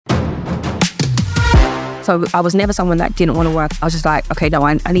So I was never someone that didn't want to work. I was just like, okay, no,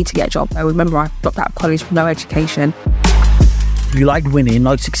 I need to get a job. I remember I dropped out of college with no education. You liked winning,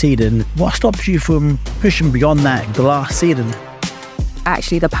 liked succeeding. What stops you from pushing beyond that glass ceiling?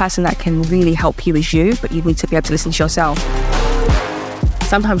 Actually, the person that can really help you is you, but you need to be able to listen to yourself.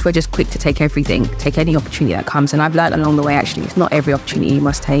 Sometimes we're just quick to take everything, take any opportunity that comes. And I've learned along the way, actually, it's not every opportunity you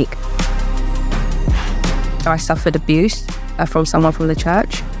must take. I suffered abuse from someone from the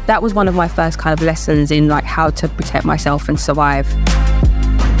church. That was one of my first kind of lessons in like how to protect myself and survive.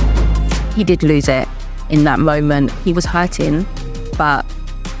 He did lose it in that moment. He was hurting, but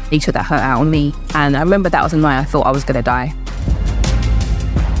he took that hurt out on me. And I remember that was the night I thought I was going to die.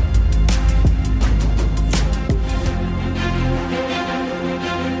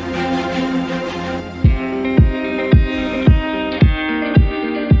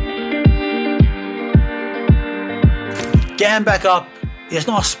 Getting back up, it's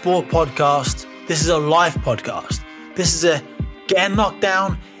not a sport podcast. This is a life podcast. This is a getting knocked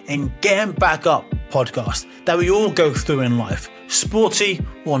down and getting back up podcast that we all go through in life, sporty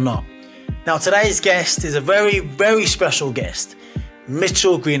or not. Now, today's guest is a very, very special guest,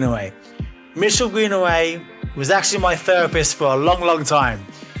 Mitchelle Greenaway. Mitchelle Greenaway was actually my therapist for a long, long time.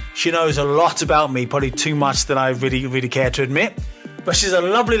 She knows a lot about me, probably too much than I really care to admit. But she's a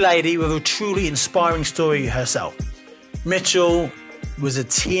lovely lady with a truly inspiring story herself. Mitchelle was a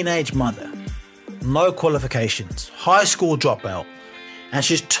teenage mother, no qualifications, high school dropout, and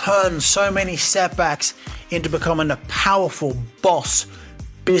she's turned so many setbacks into becoming a powerful boss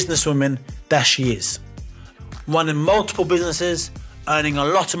businesswoman that she is. Running multiple businesses, earning a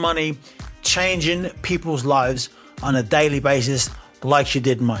lot of money, changing people's lives on a daily basis like she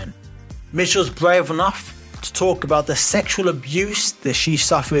did mine. Mitchell's brave enough to talk about the sexual abuse that she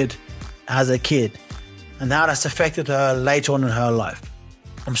suffered as a kid and how that's affected her later on in her life.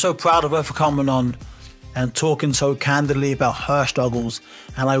 I'm so proud of her for coming on and talking so candidly about her struggles,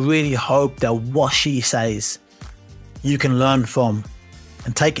 and I really hope that what she says you can learn from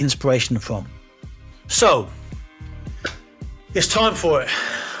and take inspiration from. So, it's time for it.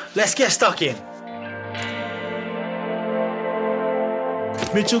 Let's get stuck in.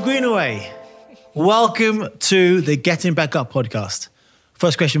 Mitchelle Greenaway, welcome to the Getting Back Up podcast.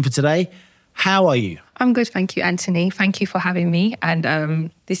 First question for today, how are you? I'm good, thank you, Anthony. Thank you for having me.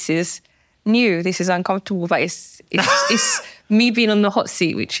 And this is new, this is uncomfortable, but it's me being on the hot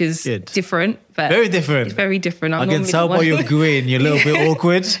seat, which is good. Different. But very different. It's very different. I can tell by your grin, you're a little bit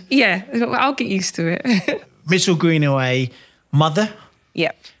awkward. Yeah, I'll get used to it. Mitchelle Greenaway, mother.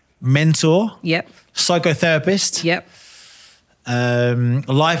 Yep. Mentor. Yep. Psychotherapist. Yep.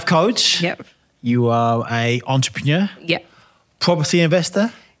 Life coach. Yep. You are an entrepreneur. Yep. Property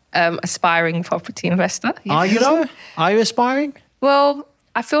investor. Aspiring property investor. Yes. Are you though? Are you aspiring? Well,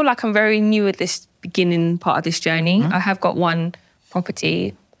 I feel like I'm very new at this beginning part of this journey. Mm-hmm. I have got one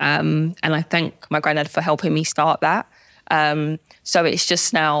property and I thank my granddad for helping me start that. So it's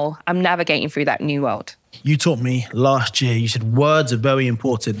just now I'm navigating through that new world. You taught me last year, you said words are very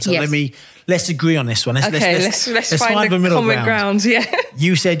important. So yes. let's agree on this one. Let's find the middle common ground. Yeah.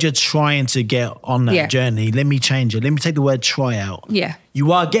 You said you're trying to get on that journey. Let me change it. Let me take the word try out. Yeah.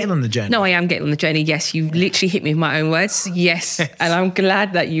 You are getting on the journey. No, I am getting on the journey. Yes, you literally hit me with my own words. Yes. And I'm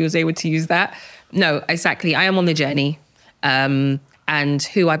glad that you was able to use that. No, exactly. I am on the journey. And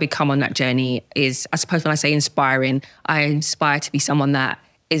who I become on that journey is, I suppose when I say inspiring, I inspire to be someone that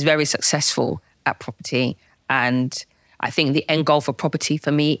is very successful at property. And I think the end goal for property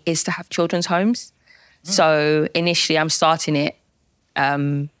for me is to have children's homes. So initially I'm starting it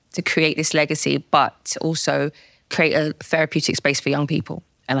to create this legacy, but to also create a therapeutic space for young people.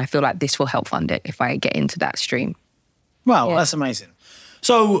 And I feel like this will help fund it if I get into that stream. Wow, that's amazing.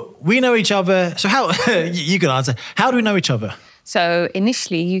 So we know each other. So how, you can answer, how do we know each other? So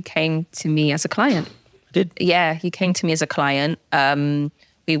initially you came to me as a client. I did? Yeah, you came to me as a client.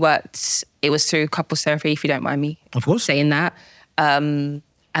 We worked, it was through couples therapy, if you don't mind me saying that. And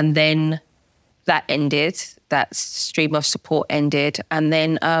then that ended, that stream of support ended. And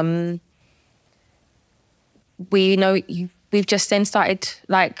then we've just then started,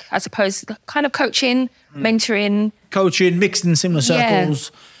 like, I suppose, kind of coaching, mentoring. Coaching, mixed in similar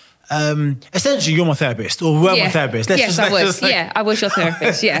circles. Yeah. Essentially, you're my therapist, or were my therapist. I was. I was your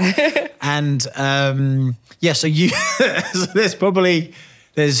therapist, yeah. And so you, so there's probably,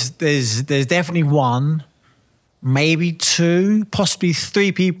 there's definitely one, maybe two, possibly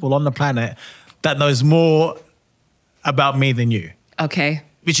three people on the planet that knows more about me than you. Okay.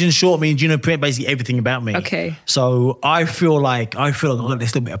 which in short means, basically everything about me. Okay. So I feel like I've got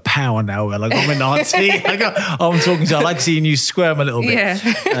this little bit of power now. Where like I'm an auntie. I'm talking to you. I like seeing you squirm a little bit.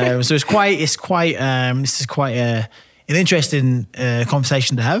 Yeah. So this is quite an interesting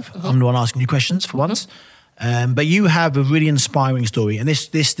conversation to have. I'm the one asking you questions for once. But you have a really inspiring story, and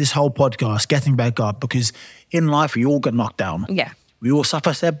this whole podcast, getting back up, because in life we all get knocked down. Yeah. We all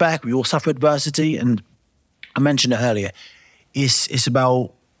suffer setback. We all suffer adversity, and I mentioned it earlier. It's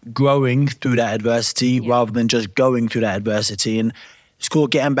about growing through that adversity rather than just going through that adversity. And it's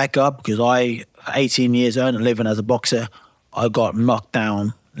called getting back up, because I, 18 years old and living as a boxer, I got knocked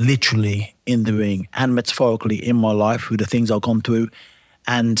down literally in the ring and metaphorically in my life through the things I've gone through.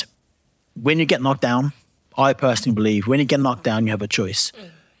 And when you get knocked down, I personally believe when you get knocked down, you have a choice.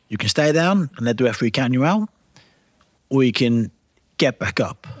 You can stay down and let the referee count you out, or you can get back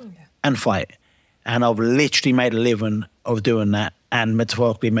up and fight. And I've literally made a living of doing that, and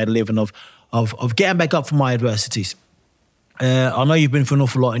metaphorically made a living of getting back up from my adversities. I know you've been through an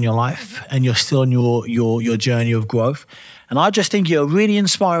awful lot in your life, and you're still on your journey of growth. And I just think you're a really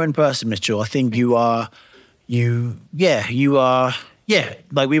inspiring person, Mitchell. I think you are.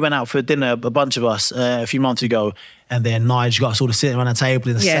 Like we went out for dinner, a bunch of us, a few months ago, and then Nige got sort of sitting around a table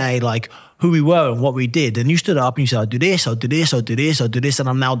and say like who we were and what we did. And you stood up and you said, I'll do this, I'll do this, I'll do this, I'll do this, and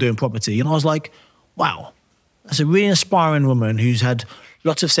I'm now doing property. And I was like, wow, that's a really inspiring woman who's had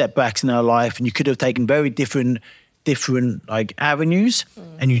lots of setbacks in her life, and you could have taken very different like avenues,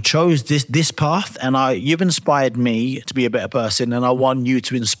 and you chose this path. And you've inspired me to be a better person, and I want you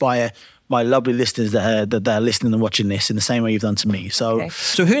to inspire my lovely listeners that are listening and watching this in the same way you've done to me. So,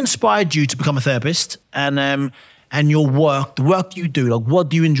 So who inspired you to become a therapist, and your work, the work you do? Like, what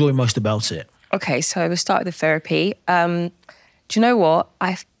do you enjoy most about it? Okay, so we'll start with the therapy. Do you know what?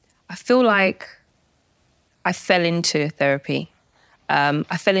 I feel like I fell into therapy.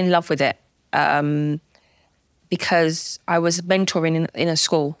 I fell in love with it because I was mentoring in a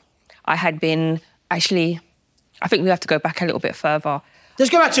school. I had been actually, I think we have to go back a little bit further. Let's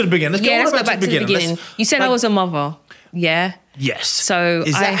go back to the beginning. Let's go back to the beginning. You said I was a mother. Yeah. Yes. So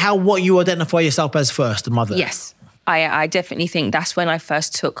is that what you identify yourself as first, a mother? Yes. I definitely think that's when I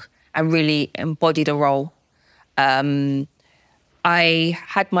first took and really embodied a role. I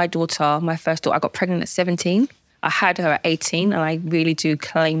had my daughter, my first daughter. I got pregnant at 17. I had her at 18, and I really do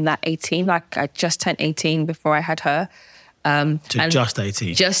claim that 18. Like I just turned 18 before I had her. Just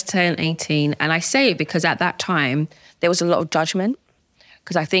 18. Just turned 18. And I say it because at that time, there was a lot of judgment.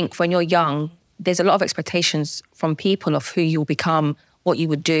 Because I think when you're young, there's a lot of expectations from people of who you'll become, what you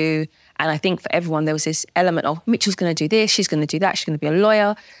would do. And I think for everyone, there was this element of Mitchell's going to do this, she's going to do that, she's going to be a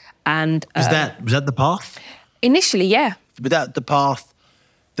lawyer. And was that the path? Initially, yeah. Was that the path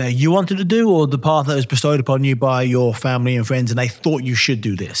that you wanted to do, or the path that was bestowed upon you by your family and friends and they thought you should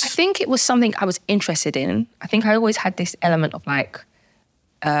do this? I think it was something I was interested in. I think I always had this element of like,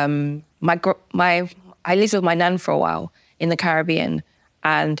 I lived with my nan for a while in the Caribbean.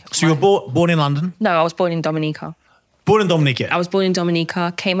 And so you were born in London? No, I was born in Dominica. Born in Dominica? I was born in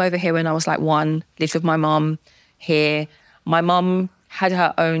Dominica, came over here when I was like 1, lived with my mum here. My mum had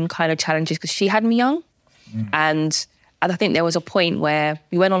her own kind of challenges because she had me young. And I think there was a point where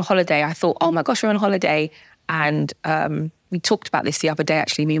we went on holiday. I thought, oh my gosh, we're on holiday. And we talked about this the other day,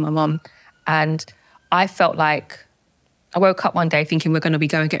 actually, me and my mum. And I felt like I woke up one day thinking we're going to be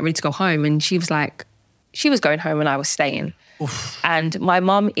going, get ready to go home. And she was like, she was going home and I was staying. Oof. And my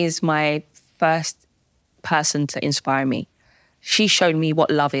mum is my first person to inspire me. She showed me what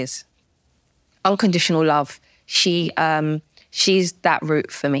love is. Unconditional love. She's that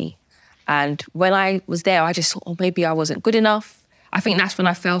route for me. And when I was there, I just thought, oh, maybe I wasn't good enough. I think that's when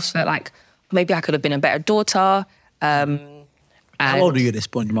I felt like maybe I could have been a better daughter. How old are you at this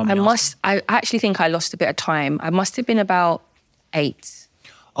point? Your mum? I actually think I lost a bit of time. I must have been about 8.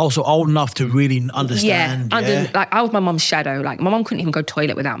 Also old enough to really understand. Like I was my mum's shadow. Like my mum couldn't even go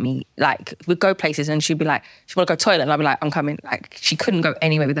toilet without me. Like we'd go places and she'd be like, she want to go toilet, and I'd be like, I'm coming. Like she couldn't go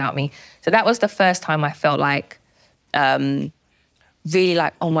anywhere without me. So that was the first time I felt like, really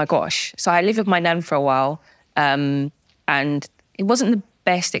like, oh my gosh. So I lived with my nan for a while, and it wasn't the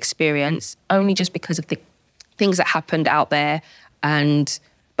best experience, only just because of the things that happened out there.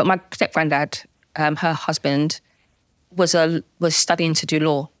 But my step granddad, her husband, was studying to do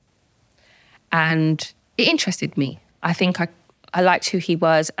law, and it interested me. I think I liked who he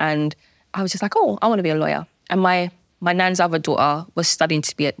was, and I was just like, oh, I want to be a lawyer. And my nan's other daughter was studying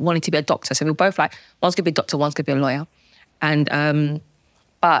wanting to be a doctor, so we were both like, one's gonna be a doctor, one's gonna be a lawyer. And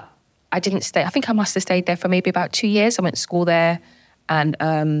but I didn't stay. I think I must have stayed there for maybe about 2 years. I went to school there, and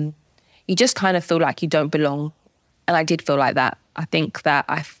you just kind of feel like you don't belong And I did feel like that. I think that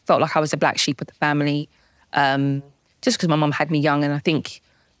I felt like I was the black sheep of the family, just because my mum had me young. And I think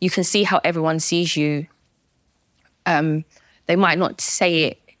you can see how everyone sees you. They might not say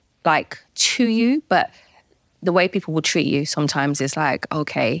it like to you, but the way people will treat you sometimes is like,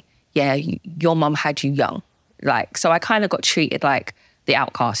 okay, yeah, your mum had you young. Like, so I kind of got treated like the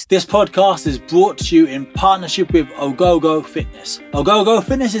outcast. This podcast is brought to you in partnership with Ogogo Fitness. Ogogo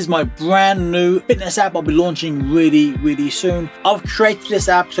Fitness is my brand new fitness app I'll be launching really, really soon. I've created this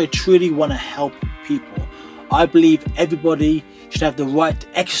app because I truly want to help people. I believe everybody should have the right to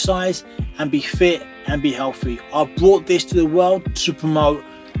exercise and be fit and be healthy. I brought this to the world to promote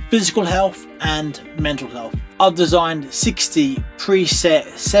physical health and mental health. I've designed 60 preset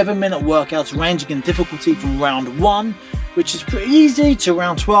 7-minute workouts ranging in difficulty from round 1, which is pretty easy, to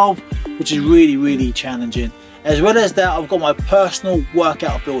round 12, which is really, really challenging. As well as that, I've got my personal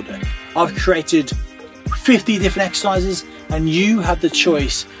workout builder. I've created 50 different exercises, and you have the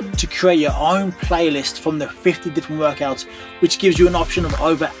choice to create your own playlist from the 50 different workouts, which gives you an option of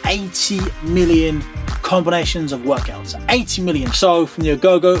over 80 million combinations of workouts. 80 million. So from the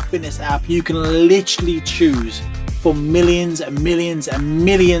Ogogo Fitness app, you can literally choose from millions and millions and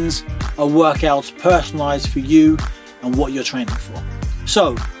millions of workouts personalized for you and what you're training for.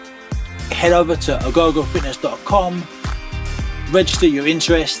 So head over to ogogofitness.com, register your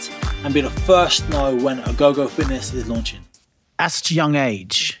interest, and be the first to know when Ogogo Fitness is launching. At such a young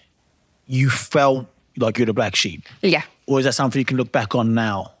age, you felt like you're the black sheep? Yeah. Or is that something you can look back on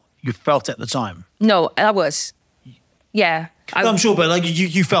now? You felt it at the time? No, I was. Yeah. I'm sure, but like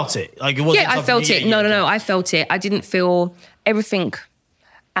you felt it. Like it wasn't. Yeah, I felt it. No, I felt it. I didn't feel everything.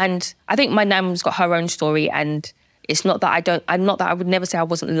 And I think my nan's got her own story, and it's not that I would never say I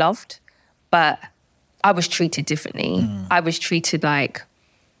wasn't loved, but I was treated differently. I was treated like,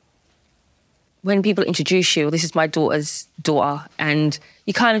 when people introduce you, this is my daughter's daughter, and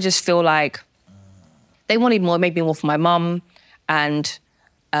you kind of just feel like they wanted more, maybe more for my mum, and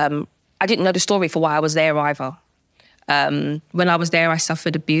I didn't know the story for why I was there either. When I was there, I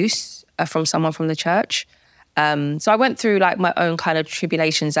suffered abuse from someone from the church. So I went through like my own kind of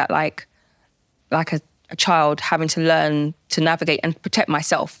tribulations that like a child having to learn to navigate and protect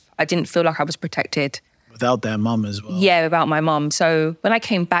myself. I didn't feel like I was protected. Without their mum as well. Yeah, without my mum. So when I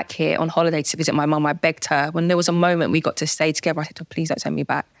came back here on holiday to visit my mum, I begged her. When there was a moment we got to stay together, I said to her, please don't send me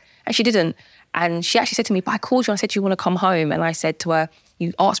back. And she didn't. And she actually said to me, but I called you and I said, do you want to come home? And I said to her,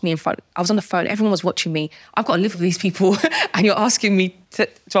 you asked me in front, I was on the phone, everyone was watching me. I've got to live with these people and you're asking me, do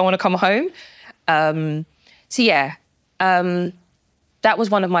I want to come home? That was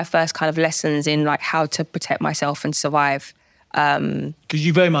one of my first kind of lessons in like how to protect myself and survive. Because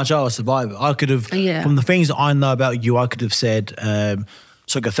you very much are a survivor. I could have, from the things that I know about you, I could have said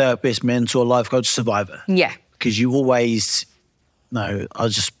psychotherapist, mentor, life coach, survivor. Yeah. Because you always, I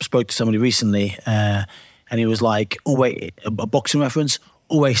just spoke to somebody recently and he was like, always, a boxing reference,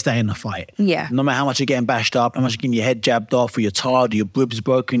 always stay in the fight. Yeah. No matter how much you're getting bashed up, how much you're getting your head jabbed off, or you're tired, or your ribs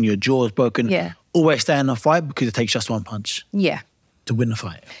broken, your jaw's broken. Yeah. Always stay in the fight because it takes just one punch. Yeah. To win the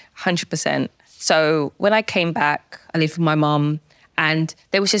fight. 100%. So when I came back, I lived with my mum, and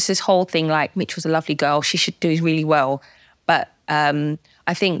there was just this whole thing like, Mitch was a lovely girl, she should do really well. But I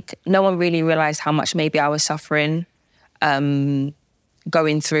think no one really realised how much maybe I was suffering, going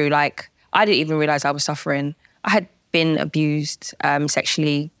through, like, I didn't even realise I was suffering. I had been abused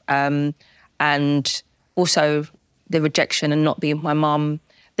sexually, and also the rejection and not being with my mum.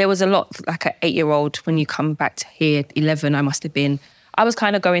 There was a lot, like an 8-year-old, when you come back to here, 11 I must have been, I was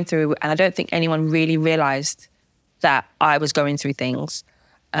kind of going through, and I don't think anyone really realised that I was going through things.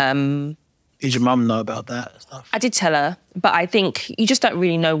 Did your mum know about that stuff? I did tell her, but I think you just don't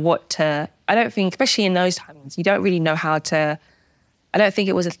really know what to, I don't think, especially in those times, you don't really know how to, I don't think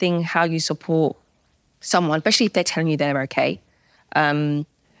it was a thing how you support someone, especially if they're telling you they're okay. And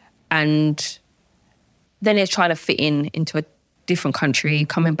then they're trying to fit into a different country,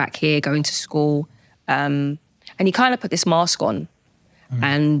 coming back here, going to school. And you kind of put this mask on.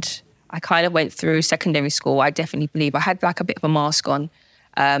 And I kind of went through secondary school. I definitely believe I had like a bit of a mask on,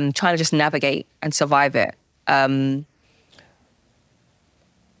 trying to just navigate and survive it. My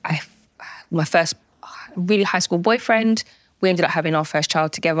first really high school boyfriend, we ended up having our first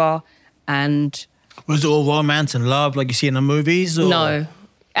child together. And was it all romance and love like you see in the movies? Or? No.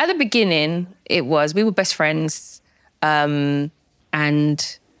 At the beginning, we were best friends. And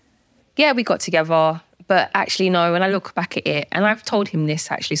yeah, we got together. But actually, no, when I look back at it, and I've told him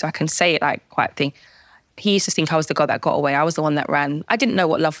this actually, so I can say it like quite a thing. He used to think I was the girl that got away. I was the one that ran. I didn't know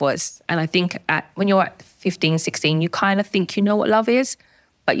what love was. And I think when you're at 15, 16, you kind of think you know what love is,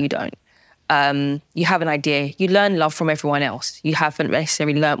 but you don't. you have an idea. You learn love from everyone else. You haven't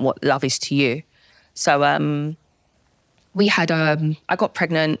necessarily learned what love is to you. So I got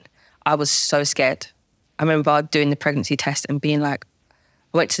pregnant. I was so scared. I remember doing the pregnancy test and being like,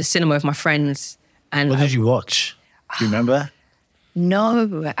 I went to the cinema with my friends. And what did you watch? Do you remember?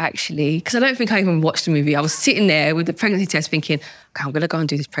 No, actually, because I don't think I even watched the movie. I was sitting there with the pregnancy test thinking, okay, I'm going to go and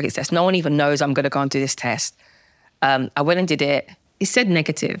do this pregnancy test. No one even knows I'm going to go and do this test. I went and did it. It said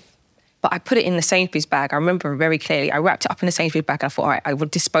negative, but I put it in the Sainsbury's bag. I remember very clearly. I wrapped it up in the Sainsbury's bag and I thought, all right, I will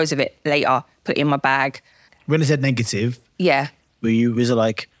dispose of it later, put it in my bag. When it said negative, yeah. Was it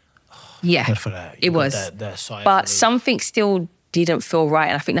like, yeah, for that? It was. But something still didn't feel right,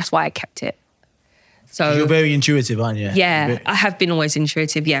 and I think that's why I kept it. So you're very intuitive, aren't you? Yeah, I have been always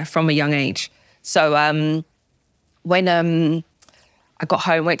intuitive, from a young age. So when I got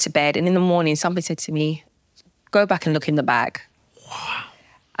home, went to bed, and in the morning somebody said to me, go back and look in the bag. Wow.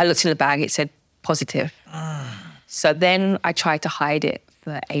 I looked in the bag, it said positive. So then I tried to hide it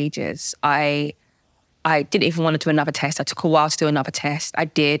for ages. I didn't even want to do another test. I took a while to do another test. I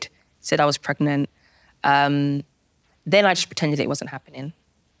did, said I was pregnant. Then I just pretended it wasn't happening.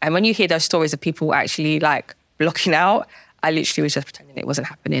 And when you hear those stories of people actually like blocking out, I literally was just pretending it wasn't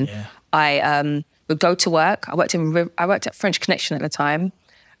happening. Yeah. I would go to work. I worked at French Connection at the time.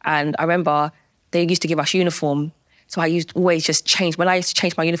 And I remember they used to give us uniform. So I used to always just change. When I used to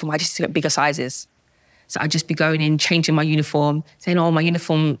change my uniform, I just used to get bigger sizes. So I'd just be going in, changing my uniform, saying, oh, my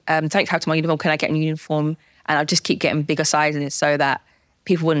uniform, thanks to my uniform, can I get a new uniform? And I'd just keep getting bigger sizes so that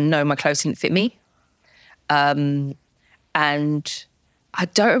people wouldn't know my clothes didn't fit me. And I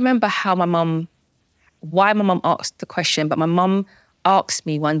don't remember why my mum asked the question, but my mum asked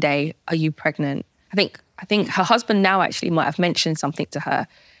me one day, are you pregnant? I think her husband now actually might have mentioned something to her.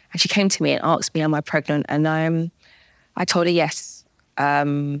 And she came to me and asked me, am I pregnant? And I told her yes.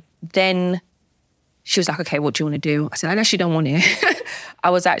 Then she was like, okay, what do you want to do? I said, I actually don't want it. I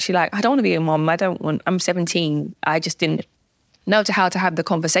was actually like, I don't want to be a mom. I'm 17. I just didn't know how to have the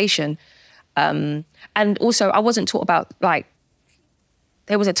conversation. And also I wasn't taught about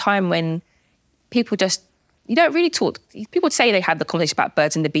there was a time when people you don't really talk. People say they have the conversation about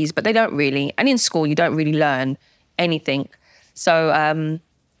birds and the bees, but they don't really. And in school, you don't really learn anything. So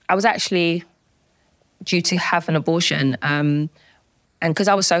I was actually due to have an abortion. And because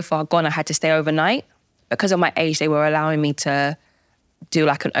I was so far gone, I had to stay overnight. Because of my age, they were allowing me to do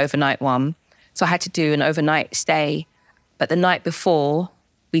like an overnight one. So I had to do an overnight stay. But the night before,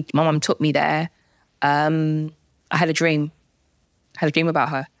 my mum took me there, I had a dream. I had a dream about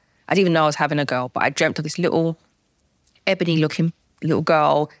her. I didn't even know I was having a girl, but I dreamt of this little ebony-looking little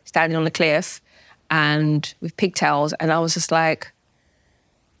girl standing on the cliff and with pigtails. And I was just like,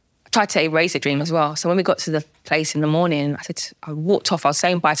 I tried to erase the dream as well. So when we got to the place in the morning, I walked off. I was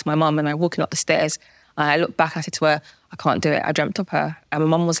saying bye to my mum and I was walking up the stairs. And I looked back, I said to her, I can't do it. I dreamt of her. And my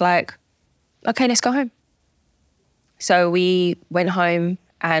mum was like, okay, let's go home. So we went home,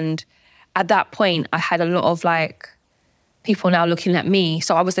 and at that point, I had a lot of people now looking at me.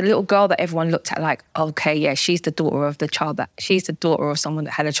 So I was the little girl that everyone looked at like, okay, yeah, she's the daughter of she's the daughter of someone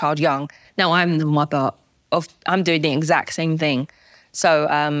that had a child young. Now I'm the mother I'm doing the exact same thing. So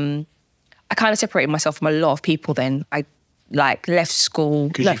I kind of separated myself from a lot of people then. I left school.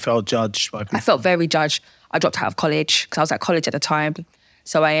 Because you felt judged by people? I felt very judged. I dropped out of college because I was at college at the time.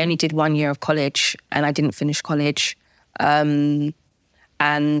 So I only did 1 year of college and I didn't finish college. And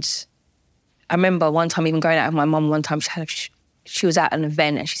I remember one time even going out with my mum one time, she was at an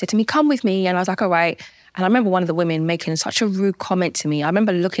event and she said to me, come with me. And I was like, all right. And I remember one of the women making such a rude comment to me. I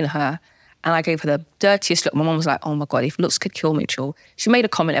remember looking at her and I gave her the dirtiest look. My mum was like, oh my God, if looks could kill Mitchell. She made a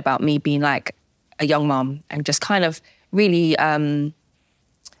comment about me being like a young mum and just kind of really, it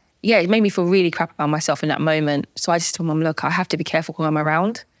made me feel really crap about myself in that moment. So I just told Mum, look, I have to be careful who I'm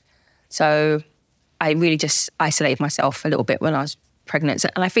around. So I really just isolated myself a little bit when I was pregnant.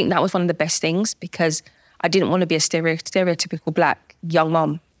 And I think that was one of the best things because I didn't want to be a stereotypical black young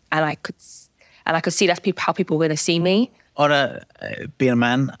mom. And I could see that's how people were going to see me. Being a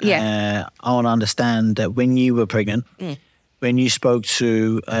man, I want to understand that when you were pregnant, when you spoke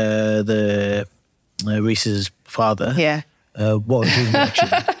to Reese's father, what was his reaction?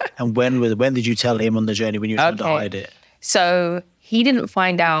 And when did you tell him on the journey when you were trying to hide it? So he didn't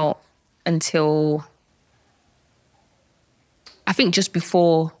find out until, I think just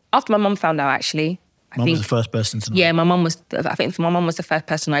before, after my mum found out actually. Mum was the first person to know? Yeah, my mum was the first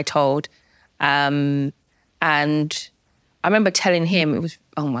person I told. And I remember telling him, it was,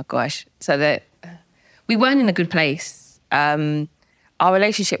 oh my gosh, so that we weren't in a good place. Our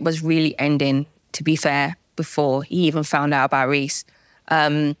relationship was really ending, to be fair, before he even found out about Reese.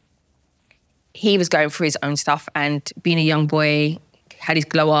 he was going through his own stuff, and being a young boy, had his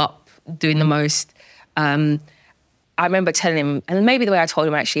glow up, doing the most. I remember telling him, and maybe the way I told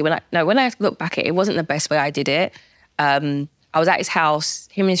him actually, when I look back at it, it wasn't the best way I did it. I was at his house,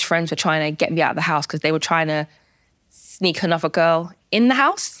 him and his friends were trying to get me out of the house because they were trying to sneak another girl in the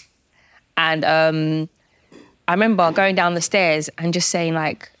house. And I remember going down the stairs and just saying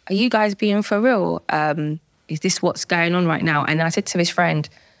like, are you guys being for real? Is this what's going on right now? And I said to his friend,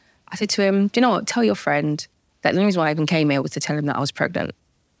 I said to him, do you know what, tell your friend that the reason why I even came here was to tell him that I was pregnant.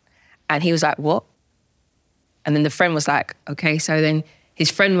 And he was like, what? And then the friend was like, okay. So then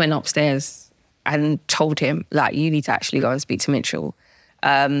his friend went upstairs and told him, like, you need to actually go and speak to Mitchell.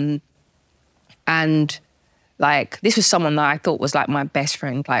 And like, this was someone that I thought was like my best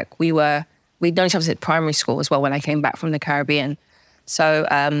friend. Like we'd known each other at primary school as well when I came back from the Caribbean. So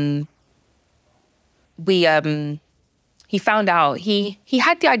he found out, he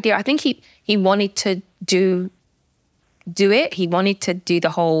had the idea, I think he wanted to do it. He wanted to do the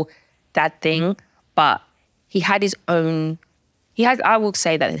whole dad thing, but he had his own, I will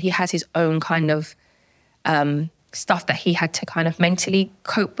say that he has his own kind of stuff that he had to kind of mentally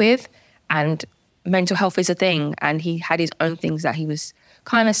cope with, and mental health is a thing, and he had his own things that he was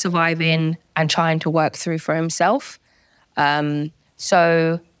kind of surviving and trying to work through for himself.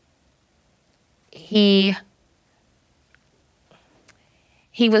 So his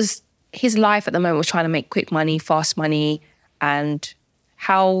life at the moment was trying to make quick money, fast money, and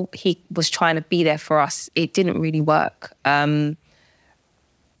how he was trying to be there for us, it didn't really work. And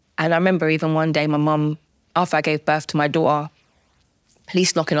I remember even one day my mum, after I gave birth to my daughter,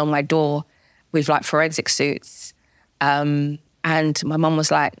 police knocking on my door with like forensic suits. And my mum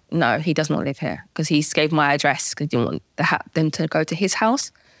was like, no, he does not live here, because he gave my address because he didn't want them to go to his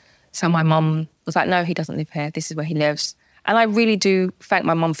house. So my mum was like, no, he doesn't live here. This is where he lives. And I really do thank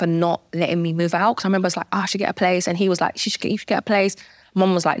my mum for not letting me move out, because I remember I was like, I should get a place. And he was like, you should get a place.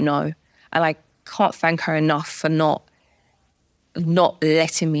 Mum was like, no. And I can't thank her enough for not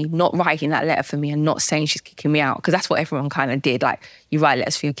letting me, not writing that letter for me and not saying she's kicking me out, because that's what everyone kind of did. Like, you write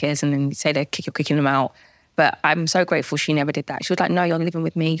letters for your kids and then you say you're kicking them out. But I'm so grateful she never did that. She was like, no, you're living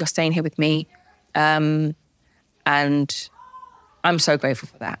with me. You're staying here with me. And I'm so grateful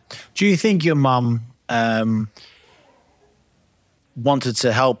for that. Do you think your mum wanted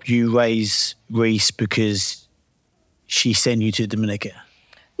to help you raise Reese because she sent you to Dominica?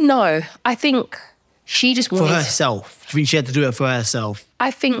 No, I think she just wanted... For herself? Do you think she had to do it for herself? I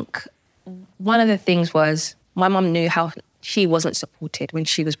think one of the things was my mum knew how she wasn't supported when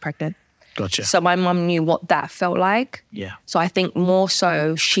she was pregnant. Gotcha. So my mum knew what that felt like. Yeah. So I think more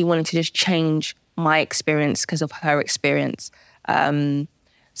so she wanted to just change my experience because of her experience.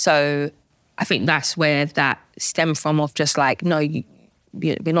 So I think that's where that stemmed from, of just like, no,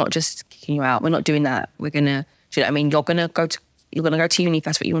 we're not just kicking you out. We're not doing that. We're going to, do you know what I mean? You're going to go to uni if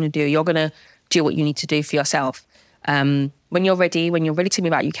that's what you want to do. You're going to do what you need to do for yourself. When you're ready to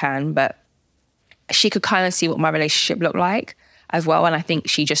move out, you can. But she could kind of see what my relationship looked like as well. And I think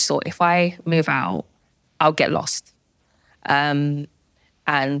she just thought, if I move out, I'll get lost. And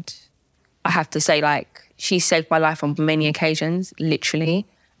I have to say, like, she saved my life on many occasions, literally.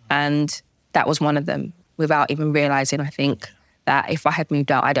 And that was one of them, without even realising, I think, that if I had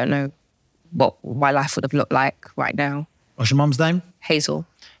moved out, I don't know what my life would have looked like right now. What's your mum's name? Hazel.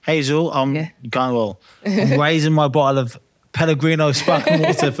 Hazel, I'm raising my bottle of Pellegrino sparkling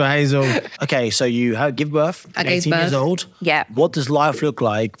water for Hazel. Okay, so you give birth at 18 years old. Yeah. What does life look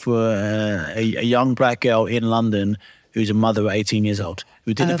like for a young black girl in London who's a mother at 18 years old,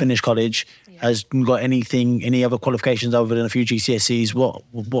 who didn't finish college, has got any other qualifications other than a few GCSEs? What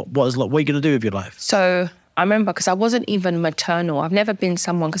are you going to do with your life? So I remember, because I wasn't even maternal. I've never been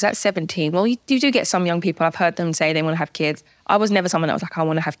someone, because at 17, well, you do get some young people, I've heard them say they want to have kids. I was never someone that was like, I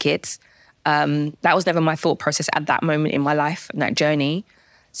want to have kids. That was never my thought process at that moment in my life and that journey.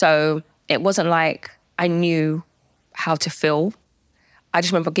 So it wasn't like I knew how to feel. I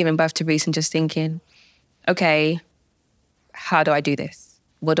just remember giving birth to Reese and just thinking, okay, how do I do this?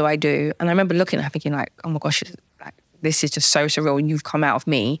 What do I do? And I remember looking at her thinking like, oh my gosh, like, this is just so surreal, and you've come out of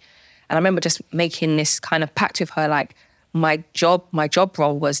me. And I remember just making this kind of pact with her, like my job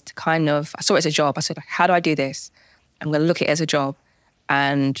role was to kind of, I saw it as a job. I said, like, how do I do this? I'm going to look at it as a job,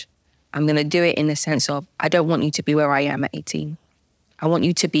 and I'm going to do it in the sense of, I don't want you to be where I am at 18. I want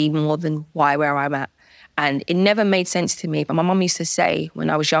you to be more than where I'm at. And it never made sense to me. But my mum used to say when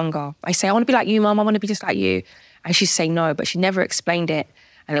I was younger, I say, I want to be like you, Mum. I want to be just like you. And she'd say no, but she never explained it.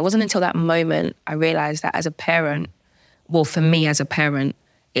 And it wasn't until that moment I realised that as a parent, well, for me as a parent,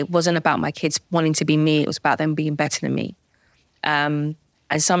 it wasn't about my kids wanting to be me. It was about them being better than me. And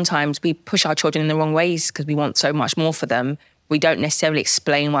And sometimes we push our children in the wrong ways because we want so much more for them. We don't necessarily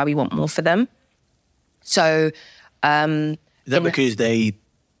explain why we want more for them. So... is that because they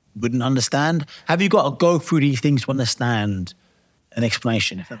wouldn't understand? Have you got to go through these things to understand an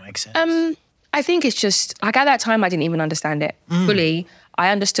explanation, if that makes sense? I think it's just, like at that time, I didn't even understand it fully. I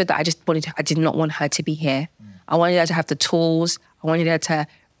understood that I did not want her to be here. I wanted her to have the tools. I wanted her to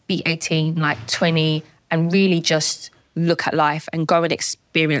be 18, like 20, and really just look at life and go and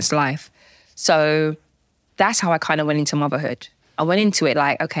experience life. So that's how I kind of went into motherhood. I went into it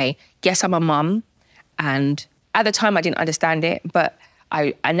like, okay, yes, I'm a mum. And at the time, I didn't understand it, but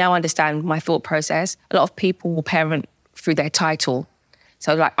I now understand my thought process. A lot of people will parent through their title.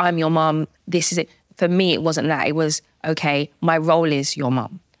 So like, I'm your mum, this is it. For me, it wasn't that. It was, okay, my role is your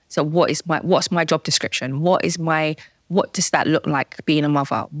mum. So what's my job description? What does that look like being a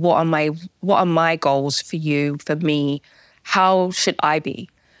mother? What are my goals for you, for me? How should I be?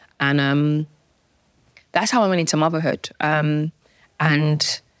 And that's how I went into motherhood. And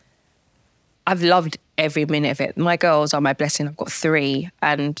I've loved every minute of it. My girls are my blessing. I've got 3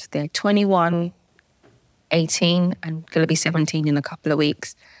 and they're 21, 18 and going to be 17 in a couple of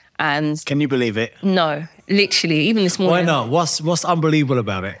weeks. And can you believe it? No, literally, even this morning. Why not? What's unbelievable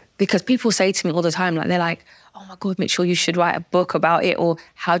about it? Because people say to me all the time, like they're like, oh my God, Mitchell, you should write a book about it, or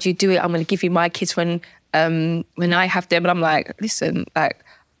how do you do it? I'm going to give you my kids when I have them. And I'm like, listen, like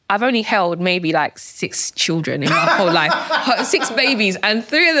I've only held maybe like 6 children in my whole life, 6 babies, and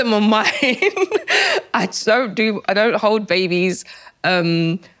 3 of them are mine. I don't hold babies.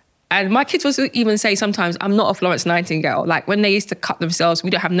 And my kids will even say sometimes, I'm not a Florence Nightingale. Like when they used to cut themselves, we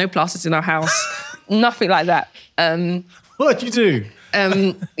don't have no plasters in our house, nothing like that. What do you do?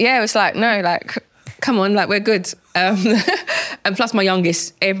 Yeah, it's like, no, like, come on, like we're good. And plus my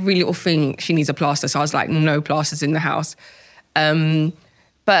youngest, every little thing, she needs a plaster. So I was like, no plasters in the house.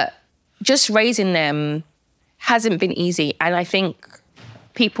 But just raising them hasn't been easy. And I think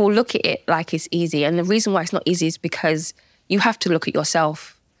people look at it like it's easy. And the reason why it's not easy is because you have to look at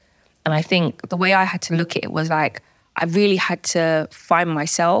yourself. And I think the way I had to look at it was like, I really had to find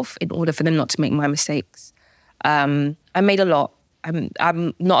myself in order for them not to make my mistakes. I made a lot.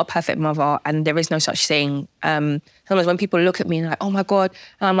 I'm not a perfect mother, and there is no such thing. Sometimes when people look at me and like, oh my God,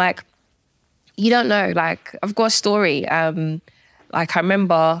 and I'm like, you don't know, like I've got a story. Like I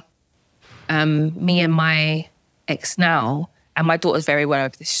remember me and my ex now, and my daughter's very aware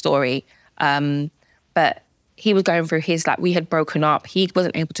of this story, but he was going through his, like we had broken up. He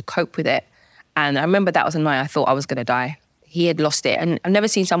wasn't able to cope with it. And I remember that was a night I thought I was going to die. He had lost it. And I've never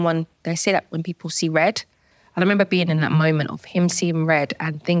seen someone, they say that when people see red. And I remember being in that moment of him seeing red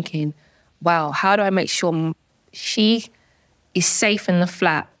and thinking, wow, how do I make sure she is safe in the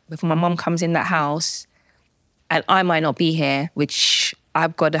flat before my mum comes in that house and I might not be here, which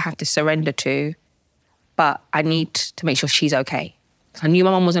I've got to have to surrender to, but I need to make sure she's okay. I knew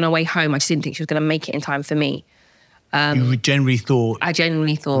my mum was on her way home. I just didn't think she was going to make it in time for me. You genuinely thought... I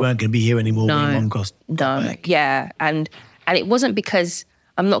genuinely thought... We weren't going to be here anymore when your mum got back. Yeah. And it wasn't because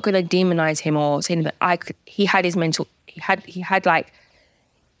I'm not going to demonize him or say anything. He had his mental...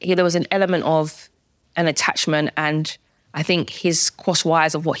 There was an element of an attachment, and I think his cross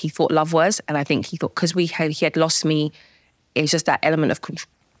wires of what he thought love was. And I think he thought, because he had lost me, it was just that element of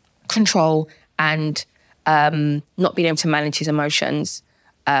control and not being able to manage his emotions.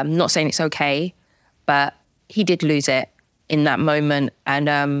 Not saying it's okay, but he did lose it in that moment,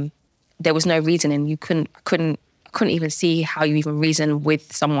 and there was no reasoning. I couldn't even see how you even reason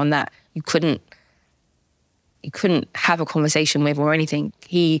with someone that you couldn't have a conversation with or anything.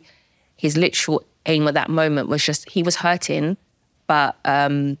 His literal aim at that moment was just, he was hurting, but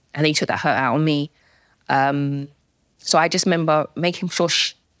and he took that hurt out on me. So I just remember making sure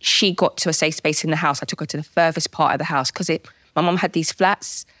she got to a safe space in the house. I took her to the furthest part of the house because my mum had these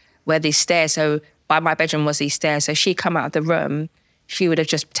flats where these stairs, so by my bedroom was these stairs. So she'd come out of the room, she would have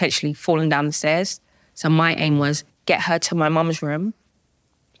just potentially fallen down the stairs. So my aim was get her to my mum's room,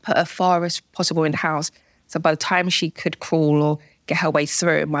 put her far as possible in the house. So by the time she could crawl or get her way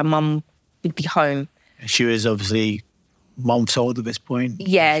through, my mum would be home. And she was obviously months old at this point?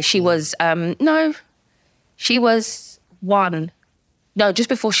 Yeah, she was, she was 1. No, just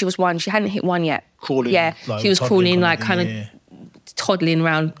before she was 1. She hadn't hit 1 yet. Crawling. Yeah, she was crawling, like kind of toddling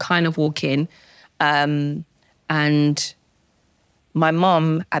around, kind of walking. And my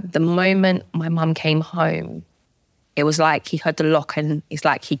mum, at the moment my mum came home, it was like he heard the lock and it's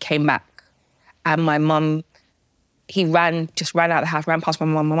like he came back. And my mum, he just ran out of the house, ran past my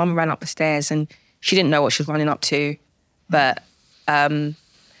mum. My mum ran up the stairs and she didn't know what she was running up to. But again,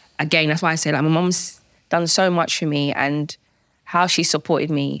 that's why I say, like, my mum's done so much for me, and how she supported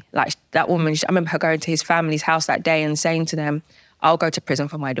me. Like that woman, I remember her going to his family's house that day and saying to them, I'll go to prison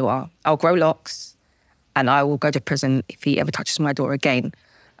for my daughter. I'll grow locks and I will go to prison if he ever touches my daughter again.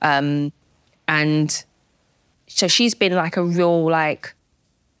 And so she's been like a real, like,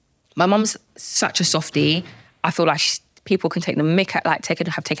 my mum's such a softie. I feel like people can take the mick at, like,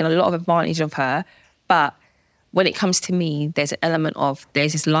 have taken a lot of advantage of her. But when it comes to me, there's an element of,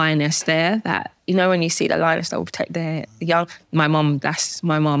 there's this lioness there that, you know, when you see the lioness that will protect the young, my mum, that's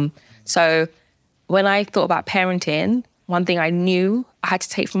my mum. So when I thought about parenting, one thing I knew I had to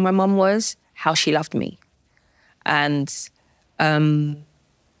take from my mum was how she loved me. And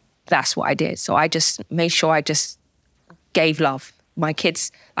that's what I did. So I just made sure I just gave love. My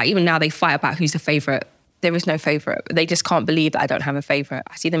kids, like even now they fight about who's the favourite. There is no favourite. They just can't believe that I don't have a favourite.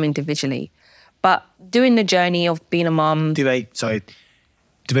 I see them individually. But doing the journey of being a mum... Do they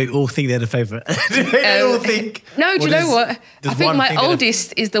all think they're the favourite? Do they all think... No, do you know what? I think my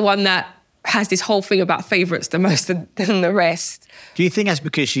oldest is the one that has this whole thing about favourites the most than the rest. Do you think that's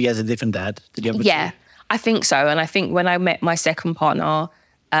because she has a different dad than the other two? Yeah, I think so. And I think when I met my second partner,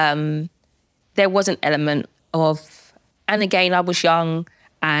 there was an element of... And again, I was young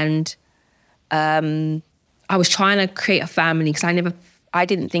and I was trying to create a family because I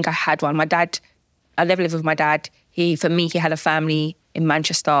didn't think I had one. My dad, I never lived with my dad. For me, he had a family in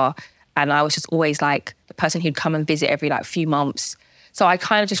Manchester and I was just always like the person who'd come and visit every like few months. So I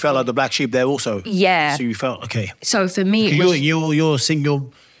kind of just... felt like the black sheep there also? Yeah. So you felt, okay. So for me... You're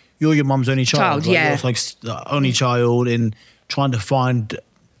single, you're your mum's only child, right? Yeah. You're like the only child in trying to find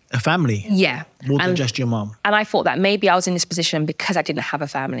a family. Yeah. More than just your mum. And I thought that maybe I was in this position because I didn't have a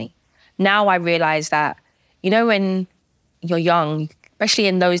family. Now I realise that, you know, when you're young, especially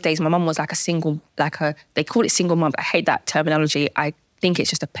in those days, my mum was like they call it single mum. I hate that terminology. I think it's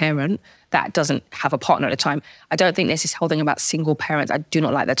just a parent that doesn't have a partner at the time. I don't think there's this whole thing about single parents. I do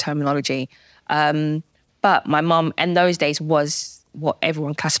not like the terminology. But my mum in those days was what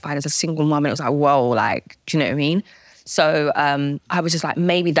everyone classified as a single mum. And it was like, whoa, like, do you know what I mean? So I was just like,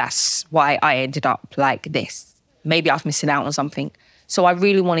 maybe that's why I ended up like this. Maybe I was missing out on something. So I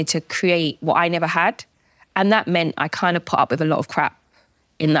really wanted to create what I never had. And that meant I kind of put up with a lot of crap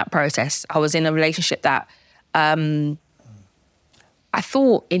in that process. I was in a relationship that I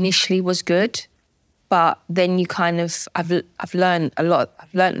thought initially was good, but then you kind of, I've learned a lot.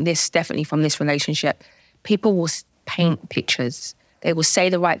 I've learned this definitely from this relationship. People will paint pictures. They will say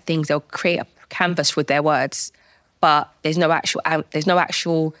the right things. They'll create a canvas with their words, but there's no actual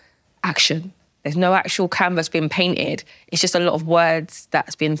action. There's no actual canvas being painted. It's just a lot of words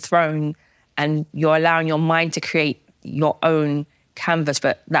that's been thrown and you're allowing your mind to create your own canvas,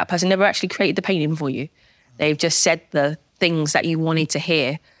 but that person never actually created the painting for you. They've just said the things that you wanted to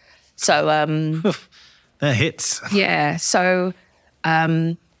hear. So... that hits. Yeah, so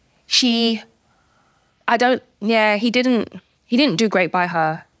he didn't do great by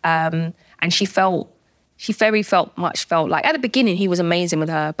her. And she very much felt like, at the beginning he was amazing with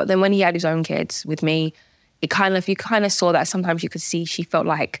her, but then when he had his own kids with me, you kind of saw that sometimes you could see she felt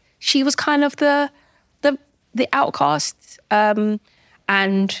like she was kind of the outcast.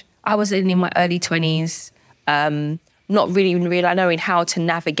 And I was in my early 20s, not really knowing how to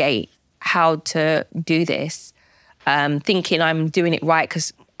navigate, how to do this, thinking I'm doing it right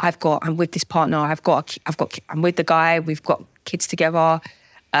because I'm with this partner, I'm with the guy, we've got kids together.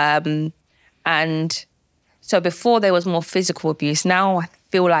 And so before there was more physical abuse, now I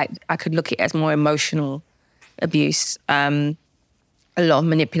feel like I could look at it as more emotional abuse, a lot of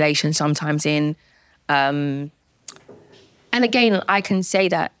manipulation sometimes in. And again, I can say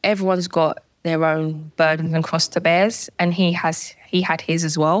that everyone's got their own burdens and cross to bears, and he had his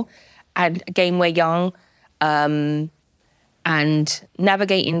as well. And again, we're young, and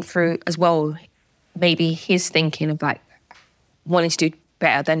navigating through as well, maybe his thinking of like wanting to do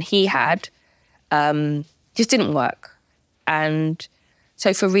better than he had, just didn't work. And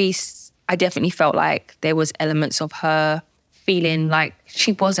so for Reese, I definitely felt like there was elements of her feeling like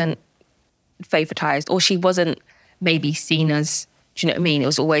she wasn't favoritized or she wasn't maybe seen as, do you know what I mean? It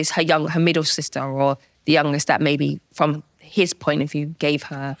was always her middle sister or the youngest that maybe from his point of view gave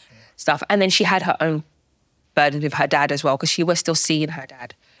her stuff. And then she had her own burden with her dad as well because she was still seeing her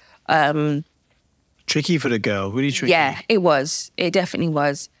dad. Tricky for the girl, really tricky. Yeah, it was. It definitely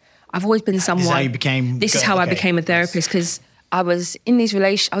was. I've always been someone... This is how I became a therapist because I was in this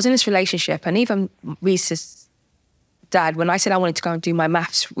relationship, and even Reese's dad, when I said I wanted to go and do my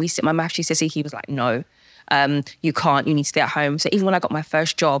maths, resit my maths GCSE, he was like, no, you can't, you need to stay at home. So even when I got my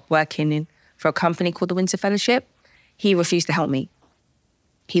first job working for a company called the Windsor Fellowship, he refused to help me.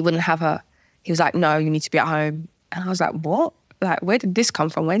 He wouldn't have her. He was like, no, you need to be at home. And I was like, what? like, where did this come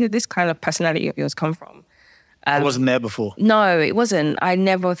from? Where did this kind of personality of yours come from? It wasn't there before. No, it wasn't. I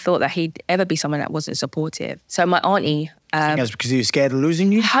never thought that he'd ever be someone that wasn't supportive. So my auntie... I think that's because he was scared of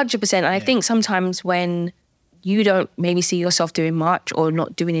losing you? 100%. And I think sometimes when you don't maybe see yourself doing much or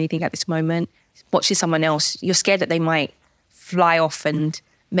not doing anything at this moment, watching someone else, you're scared that they might fly off and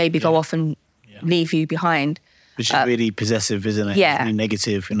maybe go off and leave you behind. Which is really possessive, isn't it? Yeah. It's really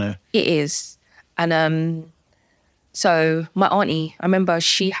negative, you know. It is. And so my auntie, I remember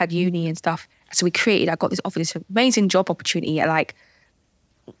she had uni and stuff. So I got this amazing job opportunity at like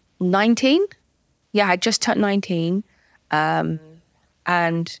 19. Yeah, I just turned 19.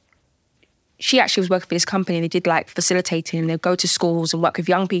 And she actually was working for this company. They did like facilitating. They'd go to schools and work with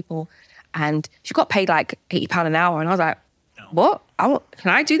young people. And she got paid like £80 an hour. And I was like, what? Can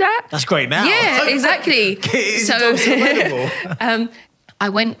I do that? That's great now. Yeah, exactly. So I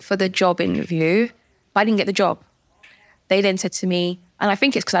went for the job interview, but I didn't get the job. They then said to me, and I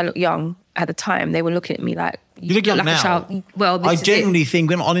think it's because I look young at the time, they were looking at me like, you look young like now. a child. Well, I genuinely think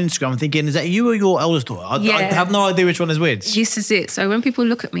when I'm on Instagram, I'm thinking, is that you or your eldest daughter? I have no idea which one is which. This is it. So when people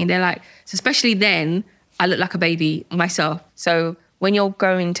look at me, they're like, so especially then, I look like a baby myself. So when you're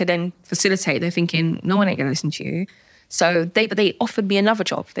going to then facilitate, they're thinking, no one ain't going to listen to you. So they offered me another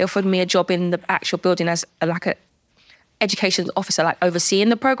job. They offered me a job in the actual building as a education officer, like overseeing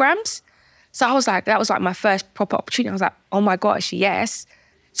the programs. So I was like, that was like my first proper opportunity. I was like, oh my gosh, yes.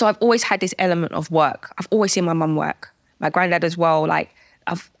 So I've always had this element of work. I've always seen my mum work, my granddad as well. Like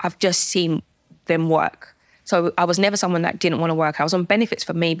I've just seen them work. So I was never someone that didn't want to work. I was on benefits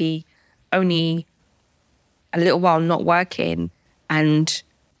for maybe only a little while not working. And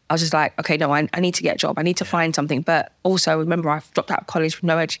I was just like, okay, no, I need to get a job. I need to find something. But also, remember, I've dropped out of college with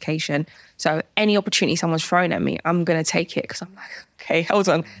no education. So any opportunity someone's thrown at me, I'm going to take it because I'm like, okay, hold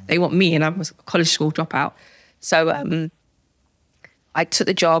on. They want me and I was a college school dropout. So I took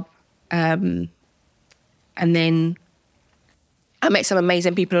the job and then I met some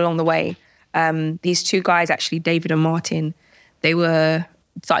amazing people along the way. These two guys, actually, David and Martin, they were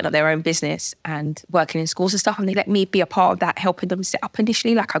starting up their own business and working in schools and stuff, and they let me be a part of that, helping them set up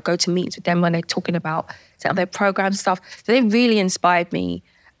initially. Like I'd go to meetings with them when they're talking about setting up their programs and stuff. So they really inspired me.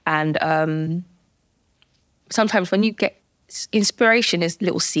 And sometimes when you get inspiration is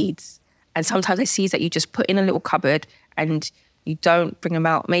little seeds, and sometimes they're seeds that you just put in a little cupboard and you don't bring them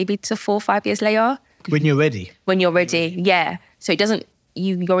out maybe to 4 or 5 years later. When you're ready. When you're ready, yeah. So it doesn't,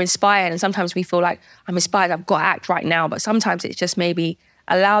 you're inspired, and sometimes we feel like I'm inspired, I've got to act right now. But sometimes it's just maybe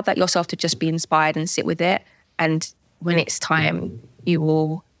allow that yourself to just be inspired and sit with it. And when it's time,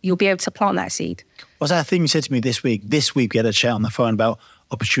 you'll be able to plant that seed. What's that thing you said to me this week? This week we had a chat on the phone about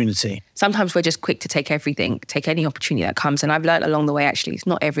opportunity. Sometimes we're just quick to take everything, take any opportunity that comes. And I've learned along the way, actually, it's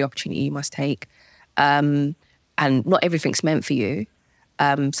not every opportunity you must take. And not everything's meant for you.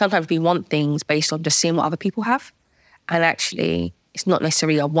 Sometimes we want things based on just seeing what other people have. And actually, it's not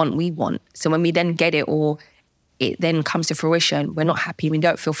necessarily a want we want. So when we then get it or it then comes to fruition, we're not happy, we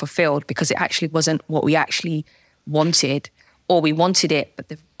don't feel fulfilled because it actually wasn't what we actually wanted, or we wanted it, but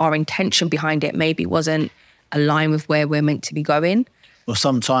our intention behind it maybe wasn't aligned with where we're meant to be going. Or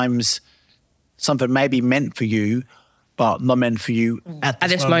sometimes something may be meant for you, but not meant for you at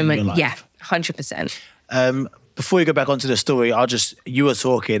this moment in your life. Yeah, 100%. Before you go back onto the story, you were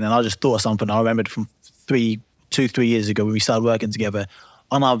talking and I just thought of something I remembered from 3 years ago when we started working together.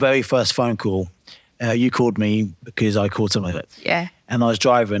 On our very first phone call, you called me because I called something like that. Yeah. And I was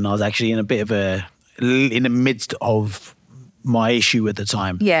driving. I was actually in the midst of my issue at the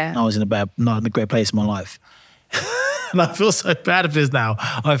time. Yeah. I was not in a great place in my life. And I feel so bad of this now.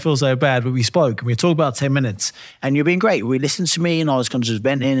 I feel so bad. But we spoke and we talked about 10 minutes and you've been great. We listened to me and I was kind of just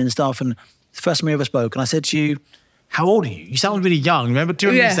venting and stuff. And it's the first time we ever spoke. And I said to you, how old are you? You sound really young. Remember? Do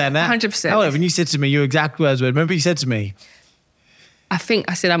you remember saying that? 100%. However, when you said to me, your exact words were, remember you said to me, I think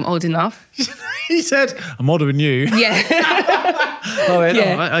I said I'm old enough. He said, I'm older than you. Yeah.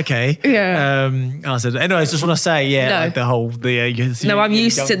 Okay. Yeah. I said, anyway, I just want to say, No. like the whole, I'm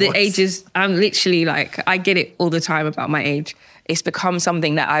used to the ages. I'm literally like, I get it all the time about my age. It's become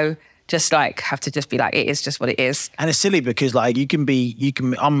something that I just like have to just be like, it is just what it is. And it's silly because like I'm a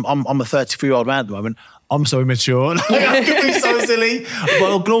 33-year-old man at the moment. I'm so immature. Like, I can be so silly.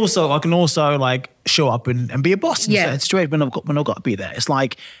 But I can also like show up and be a boss in certain situations when I've got to be there. It's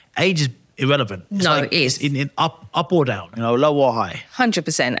like age is irrelevant. It's No, like, it is. It's in up or down, low or high.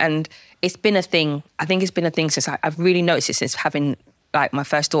 100%. And it's been a thing. I think it's been a thing since I've really noticed it since having like my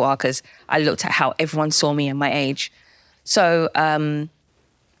first daughter, because I looked at how everyone saw me and my age. So so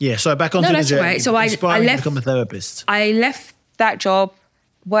back onto the journey. Right. So I left, to become a therapist. I left that job,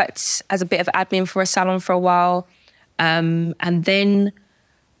 worked as a bit of admin for a salon for a while. And then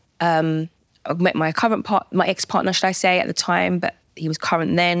I met my my ex-partner, should I say, at the time, but he was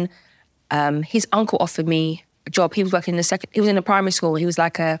current then. His uncle offered me a job. He was working he was in a primary school. He was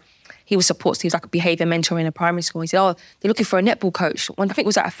like a behaviour mentor in a primary school. He said, oh, they're looking for a netball coach. I think it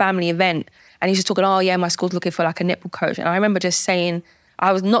was at a family event. And he was just talking, oh yeah, my school's looking for like a netball coach. And I remember just saying,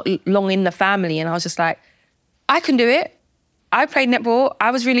 I was not long in the family, and I was just like, I can do it. I played netball.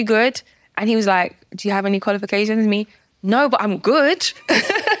 I was really good. And he was like, do you have any qualifications? Me, no, but I'm good.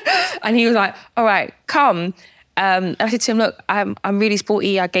 And he was like, all right, come. And I said to him, look, I'm really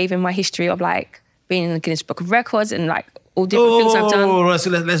sporty. I gave him my history of like being in the Guinness Book of Records and like all different things I've done. Oh, so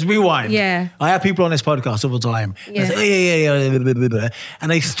let's rewind. Yeah. I have people on this podcast all the time. Yeah. Say, yeah.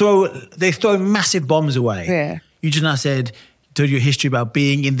 And they throw massive bombs away. Yeah. You just now said, told your history about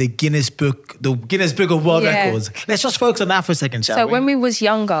being in the Guinness Book of World Records. Let's just focus on that for a second, shall we? So when we was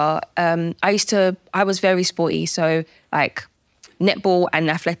younger, I was very sporty. So like netball and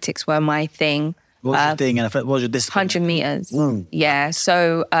athletics were my thing. What was your thing? And what was your discipline? 100 meters. Yeah.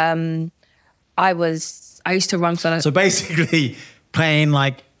 So I used to run for... So basically playing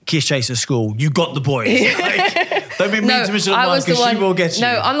like Kiss Chase at school, you got the boys. Like, don't be mean to Mitchelle because she will get you.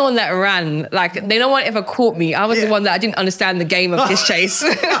 No, I'm the one that ran. Like, no one ever caught me. I was the one that I didn't understand the game of Kiss Chase.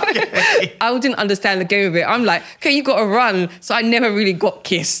 Okay. I didn't understand the game of it. I'm like, okay, you got to run. So I never really got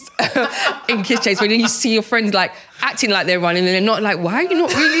kissed in Kiss Chase. When you see your friends like acting like they're running and they're not, like, why are you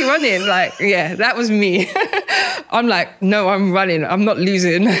not really running? Like, yeah, that was me. I'm like, no, I'm running. I'm not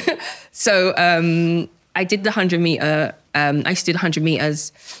losing. So I did the 100 meter. I used to do the 100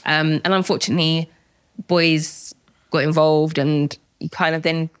 meters. And unfortunately, boys got involved, and you kind of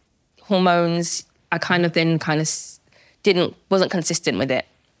then, hormones, I kind of wasn't consistent with it.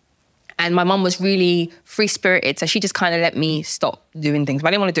 And my mum was really free-spirited, so she just kind of let me stop doing things. But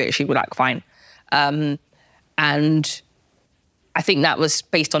I didn't want to do it. She was like, fine. And I think that was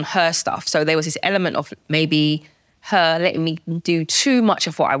based on her stuff. So there was this element of maybe her letting me do too much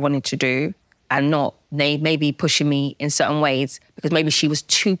of what I wanted to do and not maybe pushing me in certain ways because maybe she was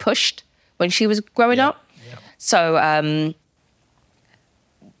too pushed when she was growing up. Yeah. So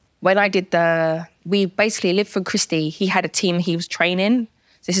when I did we basically lived for Christy. He had a team he was training.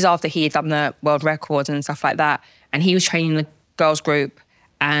 This is after he had done the world records and stuff like that. And he was training the girls group,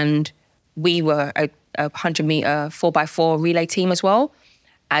 and we were a 100 meter 4x4 relay team as well.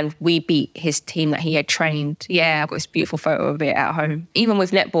 And we beat his team that he had trained. Yeah, I've got this beautiful photo of it at home. Even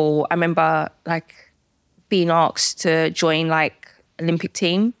with netball, I remember like being asked to join like Olympic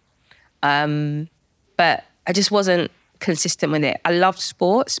team. But I just wasn't consistent with it. I loved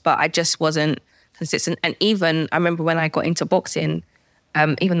sports, but I just wasn't consistent. And even I remember when I got into boxing,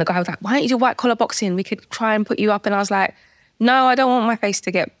 even the guy was like, why don't you do white collar boxing? We could try and put you up. And I was like, no, I don't want my face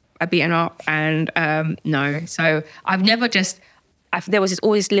to get beaten up. And no. So I've never there was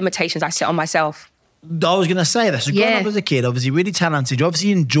all these limitations I set on myself. I was going to say that. So growing up as a kid, obviously really talented. You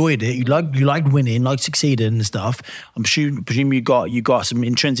obviously enjoyed it. You liked winning, liked succeeding and stuff. I'm presuming you got some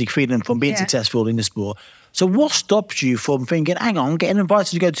intrinsic feeling from being successful in the sport. So what stops you from thinking, hang on, I'm getting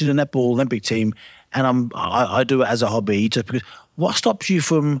invited to go to the netball Olympic team and I do it as a hobby. What stops you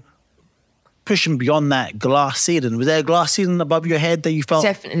from pushing beyond that glass ceiling? Was there a glass ceiling above your head that you felt?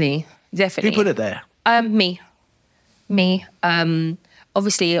 Definitely. Who put it there? Me.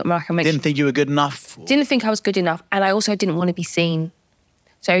 Obviously, like I mentioned, didn't think you were good enough? Didn't think I was good enough. And I also didn't want to be seen.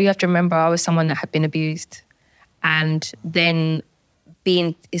 So you have to remember I was someone that had been abused. And then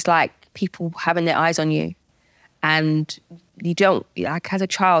it's like people having their eyes on you. And you don't, like as a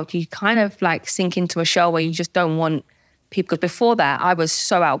child, you kind of like sink into a shell where you just don't want people. Because before that, I was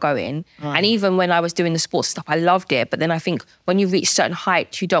so outgoing. Right. And even when I was doing the sports stuff, I loved it. But then I think when you reach certain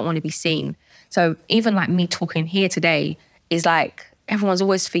heights, you don't want to be seen. So even like me talking here today is like, everyone's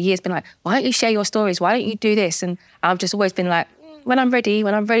always for years been like, why don't you share your stories? Why don't you do this? And I've just always been like, when I'm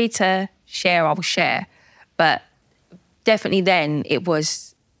ready to share, I will share. But definitely then it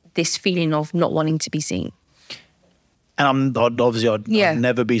was this feeling of not wanting to be seen. And I'd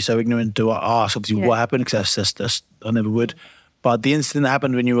never be so ignorant to ask obviously what happened, because that's I never would. But the incident that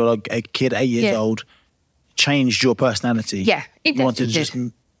happened when you were like a kid, 8 years old, changed your personality. Yeah, it you wanted to just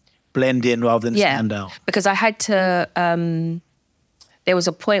blend in rather than stand out. Because I had to, there was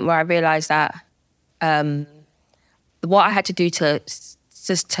a point where I realised that what I had to do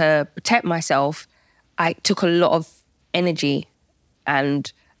to protect myself, I took a lot of energy.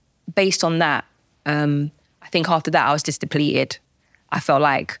 And based on that, I think after that I was just depleted. I felt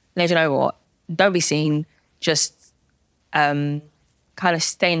like, you know what, don't be seen, just kind of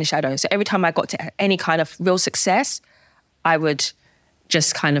stay in the shadows. So every time I got to any kind of real success, I would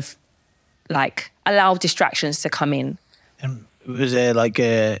just kind of like allow distractions to come in. And was there like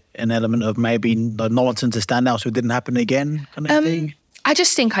an element of maybe not wanting to stand out so it didn't happen again kind of thing? I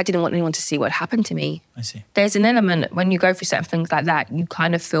just think I didn't want anyone to see what happened to me. I see. There's an element when you go through certain things like that, you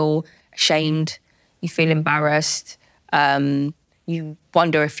kind of feel ashamed, you feel embarrassed, you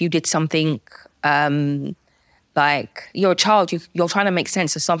wonder if you did something, like you're a child, you're trying to make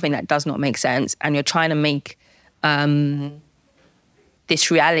sense of something that does not make sense, and you're trying to make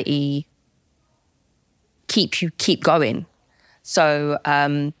this reality keep going. So,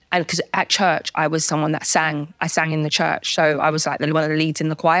 and because at church, I was someone that sang. I sang in the church. So I was like one of the leads in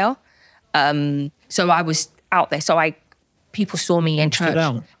the choir. So I was out there. So people saw me in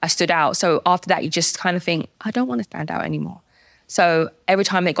church. I stood out. So after that, you just kind of think, I don't want to stand out anymore. So every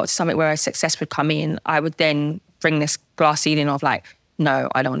time it got to something where a success would come in, I would then bring this glass ceiling of like, no,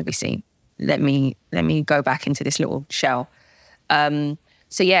 I don't want to be seen. Let me go back into this little shell.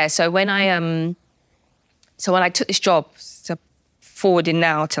 So when I took this job, so forwarding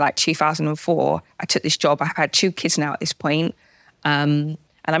now to like 2004, I took this job. I've had 2 kids now at this point. And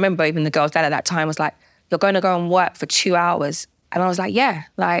I remember even the girl's dad at that time was like, you're going to go and work for 2 hours. And I was like, yeah,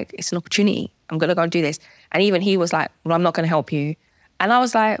 like it's an opportunity. I'm going to go and do this. And even he was like, well, I'm not going to help you. And I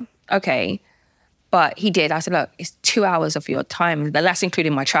was like, okay. But he did. I said, look, it's 2 hours of your time. And that's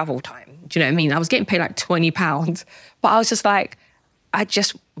including my travel time. Do you know what I mean? I was getting paid like £20. But I was just like, I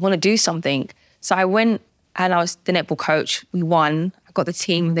just want to do something. So I went and I was the netball coach. We won. I got the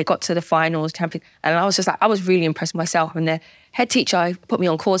team. They got to the finals, champion. And I was just like, I was really impressed with myself. And the head teacher put me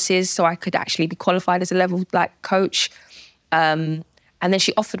on courses so I could actually be qualified as a level like coach. And then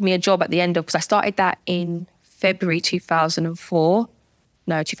she offered me a job at the end of, because I started that in February 2004.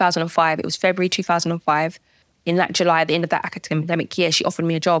 No, 2005. It was February 2005. In that July, at the end of that academic year, she offered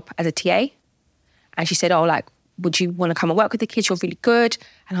me a job as a TA. And she said, oh, like, would you want to come and work with the kids? You're really good.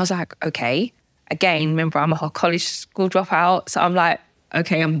 And I was like, okay. Again, remember, I'm a college school dropout. So I'm like,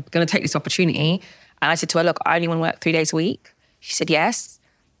 okay, I'm going to take this opportunity. And I said to her, look, I only want to work 3 days a week. She said, yes.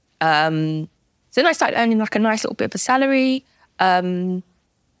 So then I started earning like a nice little bit of a salary. And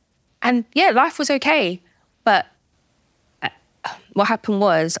yeah, life was okay. But what happened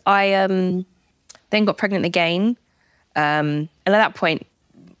was I then got pregnant again. And at that point,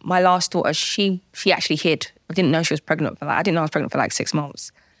 my last daughter, she actually hid. I didn't know she was pregnant for that. I didn't know I was pregnant for like 6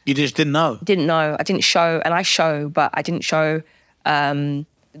 months. You just didn't know? Didn't know. I didn't show, and I show, but I didn't show. I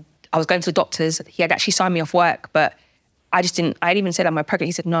was going to the doctors. He had actually signed me off work, but I just didn't. I had even said, am I pregnant?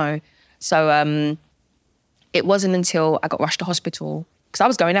 He said no. So it wasn't until I got rushed to hospital, because I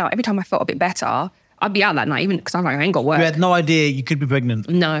was going out. Every time I felt a bit better, I'd be out that night, even because I'm like, I ain't got work. You had no idea you could be pregnant?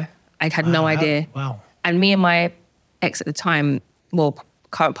 No, I had no idea. Wow. And me and my ex at the time, well,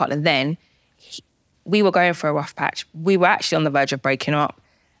 current partner then, we were going for a rough patch. We were actually on the verge of breaking up.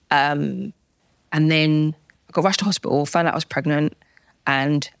 And then I got rushed to hospital, found out I was pregnant.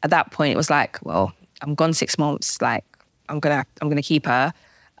 And at that point it was like, well, I'm gone 6 months. Like I'm gonna keep her.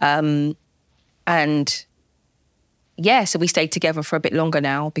 And yeah, so we stayed together for a bit longer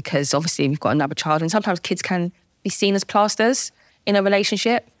now, because obviously we've got another child, and sometimes kids can be seen as plasters in a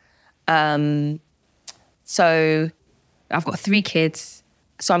relationship. So I've got 3 kids.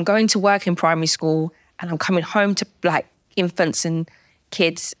 So I'm going to work in primary school, and I'm coming home to like infants and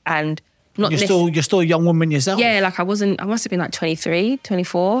kids, and not you're still a young woman yourself. Yeah, like I must have been like 23,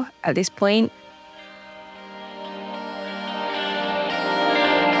 24 at this point.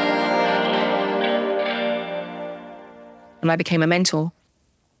 And I became a mentor.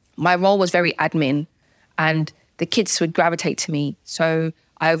 My role was very admin, and the kids would gravitate to me. So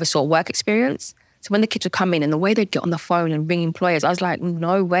I oversaw work experience. So when the kids would come in and the way they'd get on the phone and ring employers, I was like,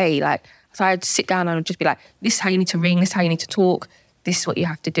 no way. Like, so I'd sit down and I'd just be like, this is how you need to ring, this is how you need to talk, this is what you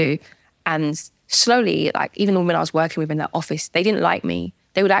have to do. And slowly, like even when I was working within that office, they didn't like me.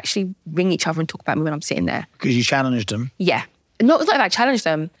 They would actually ring each other and talk about me when I'm sitting there. Because you challenged them? Yeah. Not like I challenged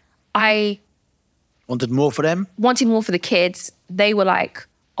them. I wanted more for them? Wanted more for the kids. They were like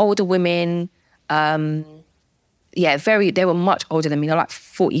older women. They were much older than me. They're like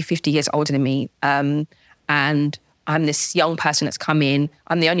 40, 50 years older than me. And I'm this young person that's come in.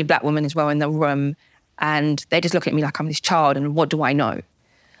 I'm the only black woman as well in the room. And they just look at me like I'm this child, and what do I know?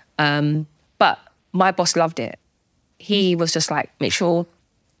 But my boss loved it. He was just like, Mitchell,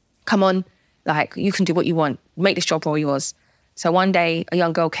 come on, like you can do what you want. Make this job all yours. So one day a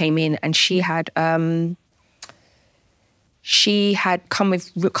young girl came in, and she had come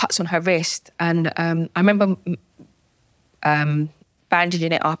with cuts on her wrist. And I remember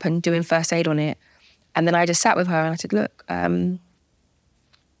bandaging it up and doing first aid on it. And then I just sat with her and I said, look,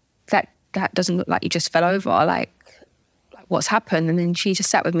 that doesn't look like you just fell over. Like what's happened? And then she just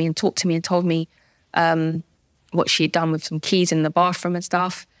sat with me and talked to me and told me what she had done with some keys in the bathroom and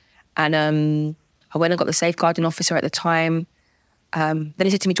stuff. And I went and got the safeguarding officer at the time. Then he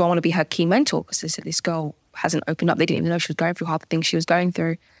said to me, do I want to be her key mentor? Because they said, this girl hasn't opened up. They didn't even know she was going through half the things she was going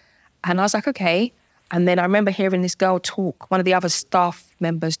through. And I was like, okay. And then I remember hearing this girl talk, one of the other staff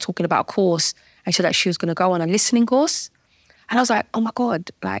members talking about a course, and she said that she was going to go on a listening course. And I was like, oh my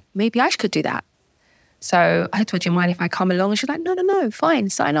God, like maybe I could do that. So I said, do you mind if I come along? And she's like, no, fine,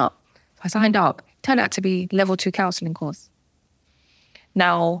 sign up. So I signed up. Turned out to be level 2 counselling course.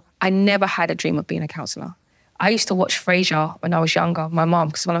 Now, I never had a dream of being a counsellor. I used to watch Frasier when I was younger, my mom,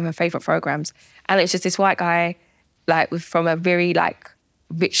 because it's one of her favourite programmes. And it's just this white guy, like from a very like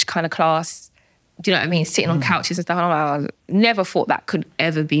rich kind of class, do you know what I mean? Sitting on couches and stuff. And I never thought that could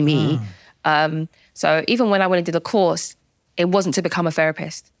ever be me. So even when I went and did the course, it wasn't to become a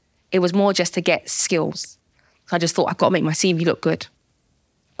therapist. It was more just to get skills. So I just thought, I've got to make my CV look good.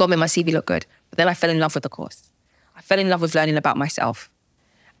 But then I fell in love with the course. I fell in love with learning about myself.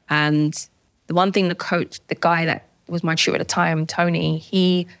 And the one thing the guy that was my tutor at the time, Tony,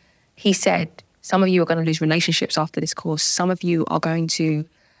 he said, some of you are going to lose relationships after this course. Some of you are going to,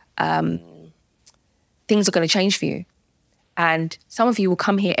 things are going to change for you. And some of you will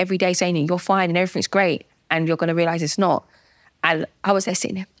come here every day saying you're fine and everything's great, and you're going to realise it's not. And I was there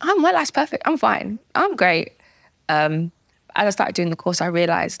sitting there, my life's perfect, I'm fine, I'm great. As I started doing the course, I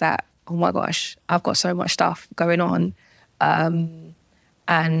realised that, oh my gosh, I've got so much stuff going on.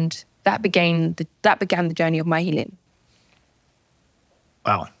 And that began the journey of my healing.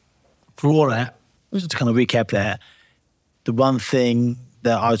 Wow. For all that, just to kind of recap there, the one thing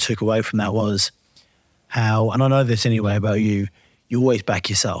that I took away from that was how, and I know this anyway about you always back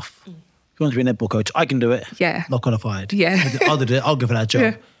yourself. If you want to be a netball coach, I can do it. Yeah. Not qualified. Yeah. I'll do it. I'll go for that job.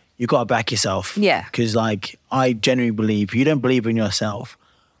 Yeah. You've got to back yourself. Yeah. Because like, I genuinely believe, if you don't believe in yourself,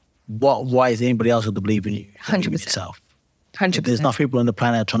 why is anybody else going to believe in you? 100%. In yourself. 100%. If there's enough people on the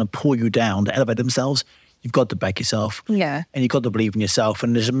planet trying to pull you down to elevate themselves, you've got to back yourself. Yeah. And you've got to believe in yourself.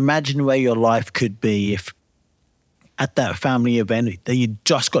 And just imagine where your life could be if at that family event that you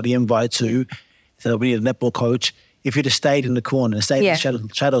just got the invite to, so we need a netball coach, if you'd have stayed in the corner and stayed in the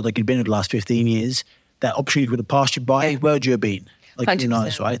shadow like you'd been in the last 15 years, that opportunity would have passed you by, where would you have been? Like, 100%. you know,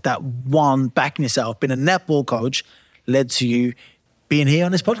 right? That one, backing yourself, being a netball coach, led to you being here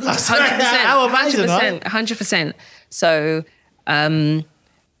on this podcast. 100%. How amazing, 100%, right? 100%. So, and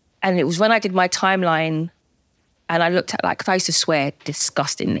it was when I did my timeline and I looked at, like, because I used to swear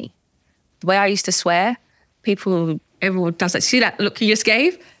disgustingly. The way I used to swear, everyone does that. See that look you just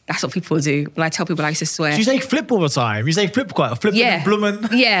gave? That's what people do. When I tell people I used to swear. So you say flip all the time. You say flip quite a flip and bloomin'.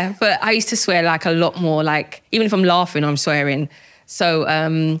 Yeah, but I used to swear like a lot more. Like, even if I'm laughing, I'm swearing. So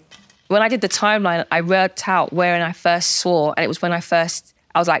when I did the timeline, I worked out where I first swore. And it was when I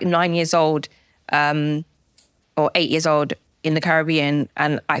was like 9 years old or 8 years old in the Caribbean.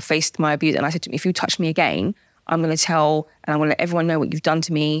 And I faced my abuse. And I said to him, if you touch me again, I'm going to tell and I'm going to let everyone know what you've done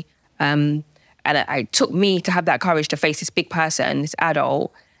to me. And it took me to have that courage to face this big person, this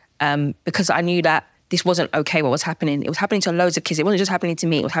adult, because I knew that this wasn't okay what was happening. It was happening to loads of kids. It wasn't just happening to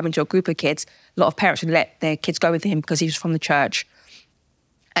me. It was happening to a group of kids. A lot of parents would let their kids go with him because he was from the church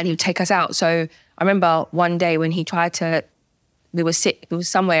and he would take us out. So I remember one day when he tried to, we was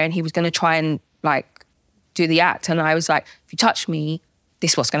somewhere and he was going to try and like do the act. And I was like, if you touch me,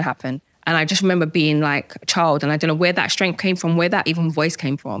 this is what's going to happen. And I just remember being like a child and I don't know where that strength came from, where that even voice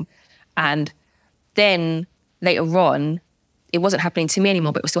came from. And then later on, it wasn't happening to me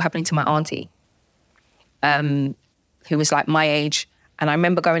anymore, but it was still happening to my auntie, who was like my age. And I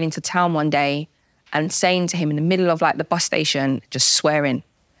remember going into town one day and saying to him in the middle of like the bus station, just swearing.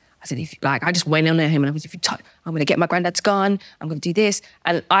 I said, I just went on at him and I was, I'm going to get my granddad's gun, I'm going to do this.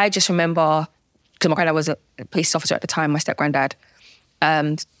 And I just remember, because my granddad was a police officer at the time, my step-granddad.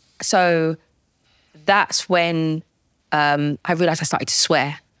 So that's when I realised I started to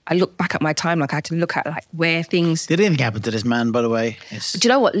swear. I looked back at my time, like I had to look at like where things... Did anything happen to this man, by the way? Yes. Do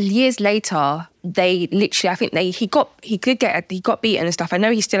you know what? Years later, they literally, I think he got beaten and stuff. I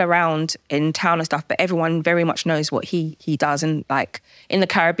know he's still around in town and stuff, but everyone very much knows what he does. And like in the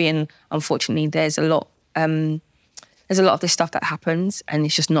Caribbean, unfortunately, there's a lot of this stuff that happens and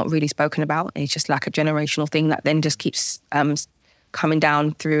it's just not really spoken about. It's just like a generational thing that then just keeps coming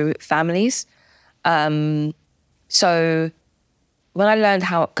down through families. So when I learned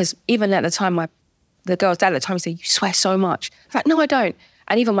how, because even at the time, the girl's dad at the time said, you swear so much. I was like, no, I don't.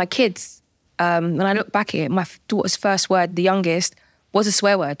 And even my kids, when I look back at it, my daughter's first word, the youngest, was a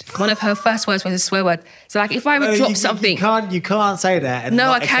swear word. One of her first words was a swear word. So like if I would drop something... You can't say that and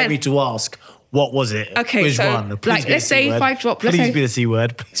not expect me to ask, What was it? Okay, Which so one? Please like, be let's the say C if word. I drop, Please be the C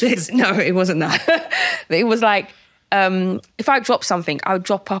word. No, it wasn't that. But it was like, if I drop something, I would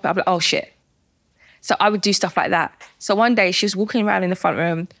drop up. I'd be like, oh shit. So I would do stuff like that. So one day she was walking around in the front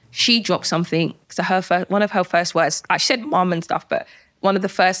room. She dropped something. So one of her first words, like she said mum and stuff, but one of the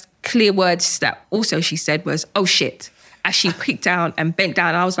first clear words that also she said was, oh shit. As she picked down and bent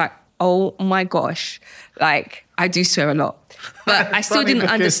down, I was like, oh my gosh. Like, I do swear a lot. But I still didn't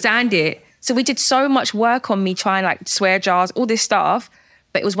understand it. So we did so much work on me trying like swear jars, all this stuff.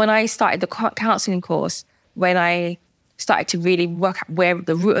 But it was when I started the counselling course, when I started to really work out where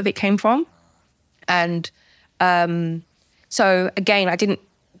the root of it came from. And so again,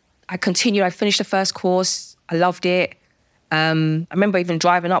 I continued, I finished the first course. I loved it. I remember even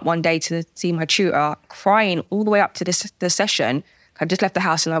driving up one day to see my tutor, crying all the way up to the session. I just left the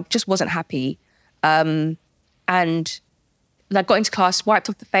house and I just wasn't happy. And I got into class, wiped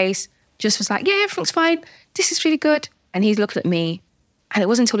off the face, just was like, yeah, everything's fine. This is really good. And he's looking at me. And it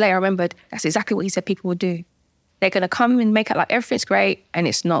wasn't until later I remembered that's exactly what he said people would do. They're going to come and make it like everything's great and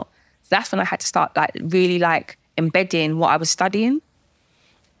it's not. So that's when I had to start like really like embedding what I was studying.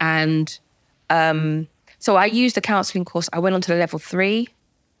 And so I used the counselling course. I went on to the level 3.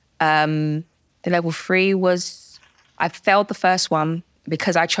 The level 3 was, I failed the first one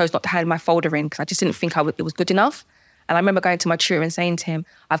because I chose not to hand my folder in because I just didn't think it was good enough. And I remember going to my tutor and saying to him,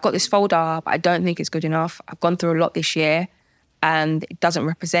 I've got this folder, but I don't think it's good enough. I've gone through a lot this year and it doesn't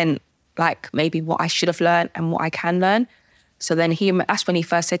represent like maybe what I should have learned and what I can learn. So then that's when he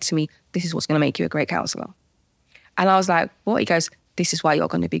first said to me, this is what's going to make you a great counsellor. And I was like, what? He goes, this is why you're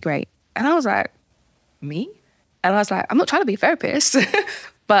going to be great. And I was like, me? And I was like, I'm not trying to be a therapist.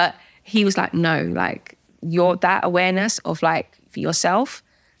 But he was like, no, like you're that awareness of like for yourself.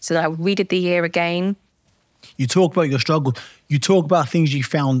 So then I redid the year again. You talk about your struggle. You talk about things you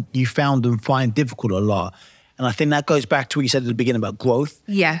found and find difficult a lot. And I think that goes back to what you said at the beginning about growth.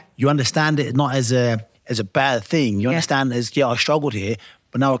 Yeah. You understand it not as a bad thing. You understand it as, I struggled here,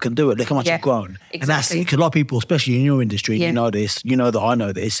 but now I can do it. Look how much I've grown. Exactly. And that's because a lot of people, especially in your industry, you know this, you know that I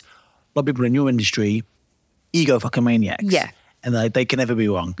know this, a lot of people in your industry, ego fucking maniacs. Yeah. And they can never be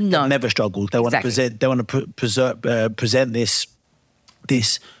wrong. No. They've never struggled. They want to present this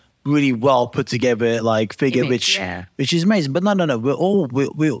really well put together like figure, which is amazing. But no, we're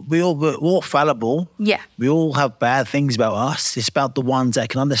all fallible. Yeah, we all have bad things about us. It's about the ones that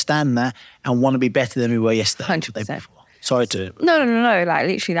can understand that and want to be better than we were yesterday. 100%. Sorry to no. Like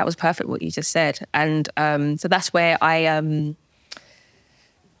literally, that was perfect what you just said. And so that's where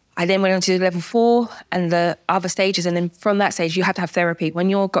I then went on to level 4 and the other stages. And then from that stage, you had to have therapy. When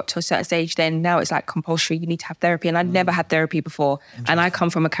you got to a certain stage, then now it's like compulsory. You need to have therapy. And I'd never had therapy before. And I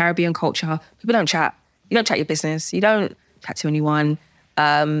come from a Caribbean culture. People don't chat. You don't chat your business. You don't chat to anyone.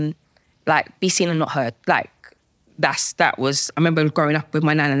 Like, be seen and not heard. Like, that was, I remember growing up with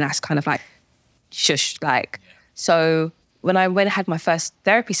my nan and that's kind of like, shush. Like, so when I had my first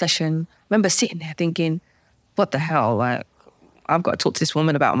therapy session, I remember sitting there thinking, what the hell? Like, I've got to talk to this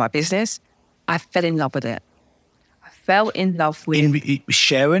woman about my business. I fell in love with it. I fell in love with...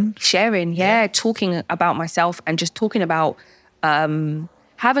 Sharing? Sharing, yeah. Talking about myself and just talking about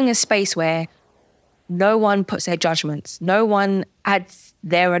having a space where no one puts their judgments. No one adds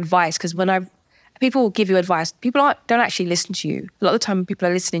their advice. Because people will give you advice. People don't actually listen to you. A lot of the time when people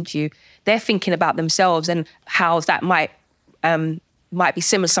are listening to you, they're thinking about themselves and how that might be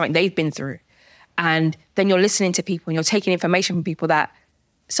similar to something they've been through. And then you're listening to people and you're taking information from people that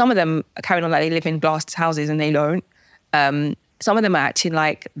some of them are carrying on like they live in glass houses and they don't. Some of them are acting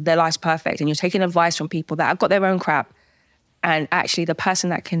like their life's perfect and you're taking advice from people that have got their own crap. And actually the person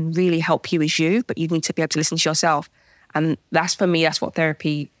that can really help you is you, but you need to be able to listen to yourself. And that's, for me, that's what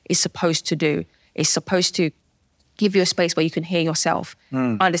therapy is supposed to do. It's supposed to give you a space where you can hear yourself,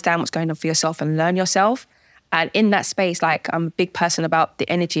 understand what's going on for yourself and learn yourself. And in that space, like I'm a big person about the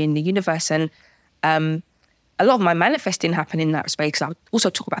energy in the universe and a lot of my manifesting happened in that space because I also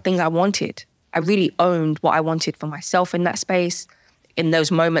talk about things I wanted. I really owned what I wanted for myself in that space, in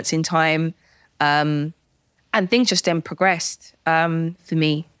those moments in time. And things just then progressed for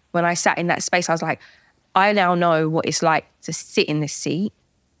me. When I sat in that space, I was like, I now know what it's like to sit in this seat.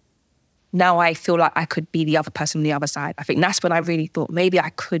 Now I feel like I could be the other person on the other side. I think that's when I really thought maybe I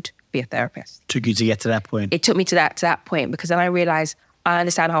could be a therapist. Took you to get to that point? It took me to that point because then I realised I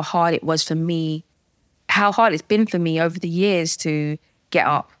understand how hard it was for me, how hard it's been for me over the years to get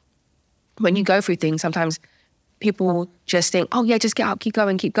up. When you go through things, sometimes people just think, oh yeah, just get up, keep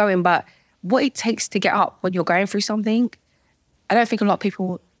going. But what it takes to get up when you're going through something, I don't think a lot of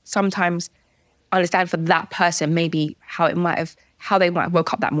people sometimes understand for that person maybe how they might have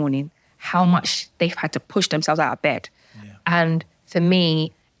woke up that morning, how much they've had to push themselves out of bed. Yeah. And for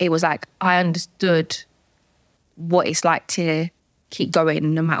me, it was like I understood what it's like to keep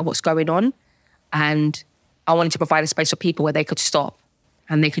going no matter what's going on. And I wanted to provide a space for people where they could stop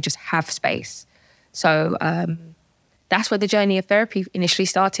and they could just have space. So that's where the journey of therapy initially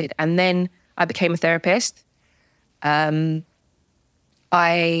started. And then I became a therapist. I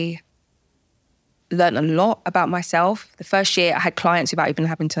learned a lot about myself. The first year I had clients without even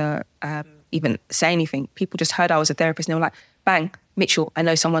having to even say anything. People just heard I was a therapist and they were like, bang, Mitchell, I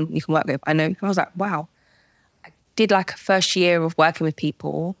know someone you can work with. I know. And I was like, wow. I did like a first year of working with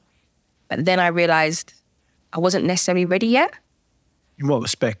people, but then I realized I wasn't necessarily ready yet. In what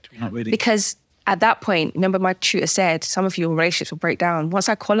respect? You're not ready? Because at that point, remember my tutor said, some of your relationships will break down. Once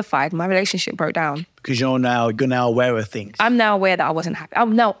I qualified, my relationship broke down. Because you're now aware of things. I'm now aware that I wasn't happy.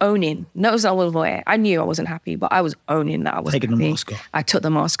 I'm now owning. Notice I was aware. I knew I wasn't happy, but I was owning that I wasn't happy. Taking the mask off. I took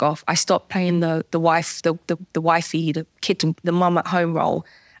the mask off. I stopped playing the wife, the wifey, the kid, the mum at home role.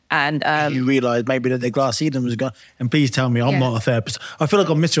 And you realised maybe that the glass ceiling was gone. And please tell me, I'm not a therapist. I feel like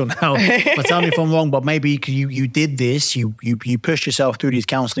I'm Mitchell now. But tell me if I'm wrong. But maybe you did this. You pushed yourself through these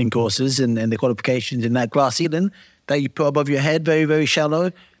counselling courses and the qualifications in that glass ceiling that you put above your head, very, very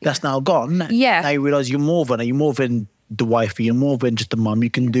shallow. That's now gone. Yeah. Now you realise you're more than the wifey. You're more than just a mum. You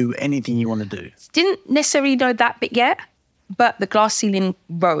can do anything you want to do. Didn't necessarily know that bit yet, but the glass ceiling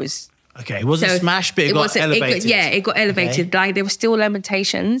rose. Okay, it wasn't smashed, but it got elevated. It got elevated. Okay. Like there were still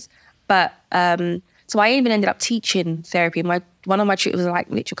limitations, but so I even ended up teaching therapy. One of my tutors was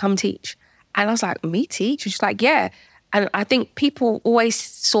like, "Mitchell, come teach," and I was like, "Me teach?" And she's like, "Yeah." And I think people always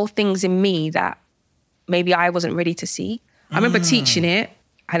saw things in me that maybe I wasn't ready to see. I remember teaching it,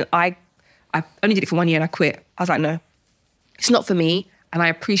 and I only did it for 1 year and I quit. I was like, "No, it's not for me." And I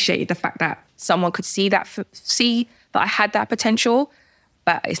appreciated the fact that someone could see that I had that potential.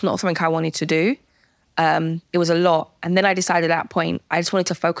 But it's not something I wanted to do. It was a lot. And then I decided at that point, I just wanted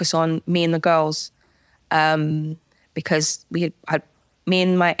to focus on me and the girls because me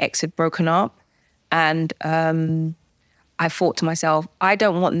and my ex had broken up. And I thought to myself, I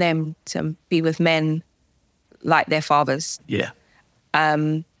don't want them to be with men like their fathers. Yeah.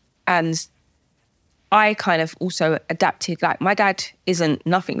 And I kind of also adapted. Like my dad isn't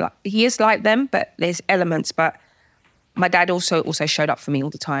nothing like, he is like them, but there's elements, but my dad also showed up for me all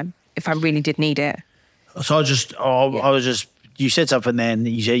the time if I really did need it. So you said something then,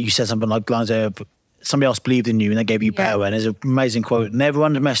 you said something like lines of, somebody else believed in you and they gave you power. And there's an amazing quote, never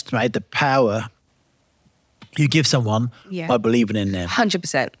underestimate the power you give someone by believing in them.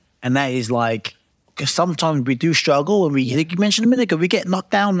 100%. And that is like, because sometimes we do struggle and you mentioned a minute ago, we get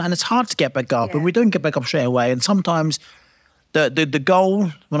knocked down and it's hard to get back up and we don't get back up straight away. And sometimes the goal,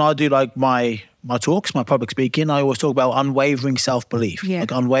 when I do like my talks, my public speaking, I always talk about unwavering self-belief. Yeah.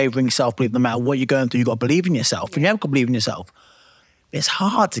 Like unwavering self-belief, no matter what you're going through, you've got to believe in yourself. And you haven't got to believe in yourself. It's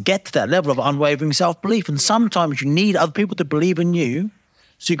hard to get to that level of unwavering self-belief. And sometimes you need other people to believe in you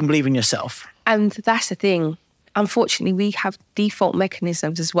so you can believe in yourself. And that's the thing. Unfortunately, we have default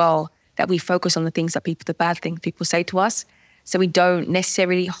mechanisms as well that we focus on the bad things people say to us. So we don't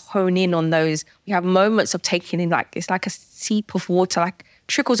necessarily hone in on those. We have moments of taking in, like, it's like a seep of water, like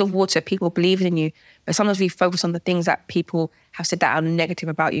trickles of water, people believing in you. But sometimes we focus on the things that people have said that are negative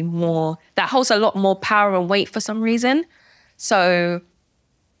about you more. That holds a lot more power and weight for some reason. So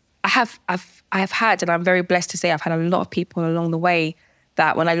I've had, and I'm very blessed to say, I've had a lot of people along the way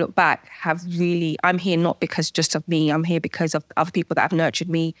that when I look back have really, I'm here not because just of me, I'm here because of other people that have nurtured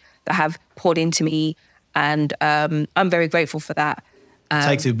me, that have poured into me. And I'm very grateful for that. It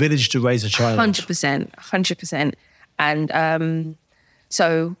takes a village to raise a child. 100%. And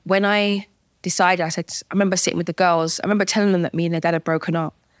so when I decided, I remember sitting with the girls, I remember telling them that me and their dad had broken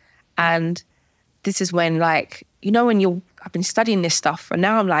up. And this is when, like, you know, I've been studying this stuff and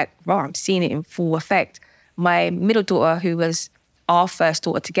now I'm like, wow, I'm seeing it in full effect. My middle daughter, who was our first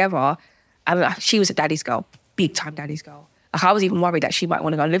daughter together, she was a daddy's girl, big time daddy's girl. Like, I was even worried that she might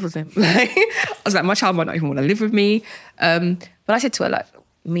want to go and live with him. I was like, my child might not even want to live with me. But I said to her, like,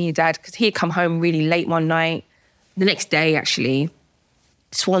 me and dad, because he had come home really late one night. The next day, actually,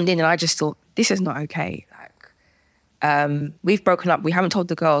 swarmed in and I just thought, this is not okay. Like, we've broken up. We haven't told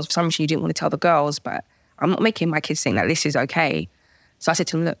the girls. For some reason, you didn't want to tell the girls, but I'm not making my kids think that this is okay. So I said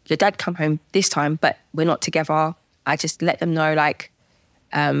to them, look, your dad come home this time, but we're not together. I just let them know, like,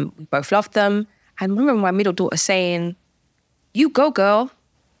 we both loved them. And I remember my middle daughter saying, you go, girl.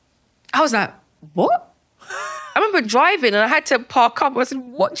 I was like, what? I remember driving and I had to park up. I said,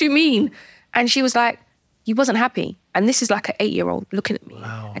 what do you mean? And she was like, you wasn't happy. And this is like an 8-year-old looking at me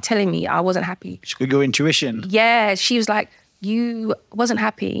and telling me I wasn't happy. She could go intuition. Yeah, she was like, you wasn't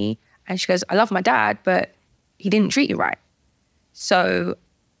happy And she goes, I love my dad, but he didn't treat you right. So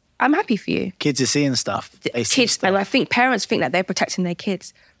I'm happy for you. Kids are seeing stuff. They see Kids, stuff. and I think parents think that they're protecting their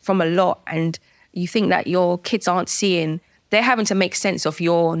kids from a lot, and you think that your kids aren't seeing, they're having to make sense of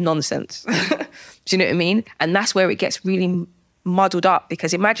your nonsense. Do you know what I mean? And that's where it gets really muddled up,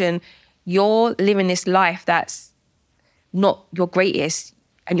 because imagine you're living this life that's not your greatest,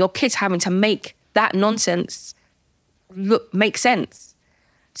 and your kids having to make that nonsense make sense.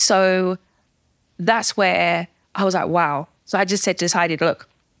 So that's where I was like, wow. So I just decided, look,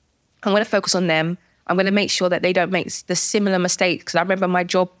 I'm going to focus on them. I'm going to make sure that they don't make the similar mistakes. Because I remember my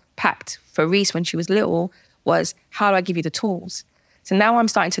job pact for Reese when she was little was, how do I give you the tools? So now I'm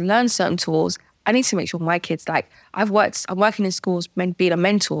starting to learn certain tools. I need to make sure my kids, like I'm working in schools being a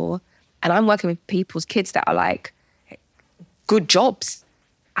mentor, and I'm working with people's kids that are like good jobs.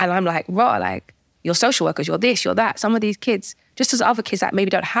 And I'm like, raw, like you're social workers, you're this, you're that. Some of these kids, just as other kids that maybe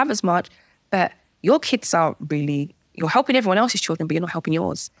don't have as much, but your kids are really, you're helping everyone else's children, but you're not helping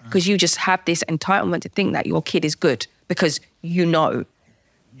yours. Because you just have this entitlement to think that your kid is good because you know.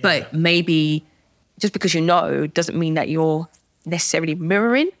 Yeah. But maybe just because you know doesn't mean that you're necessarily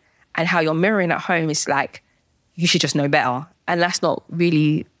mirroring. And how you're mirroring at home is like, you should just know better. And that's not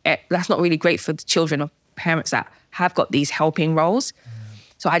really great for the children of parents that have got these helping roles.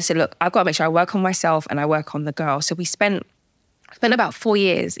 So I just said, look, I've got to make sure I work on myself and I work on the girl. So I spent about 4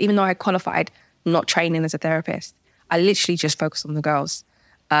 years, even though I qualified, not training as a therapist. I literally just focused on the girls.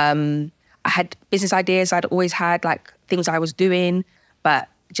 I had business ideas I'd always had, like things I was doing, but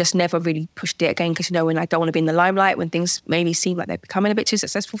just never really pushed it again, because, you know, when I don't want to be in the limelight, when things maybe seem like they're becoming a bit too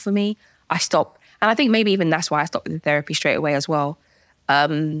successful for me, I stop. And I think maybe even that's why I stopped with the therapy straight away as well.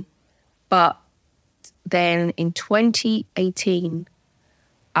 But then in 2018,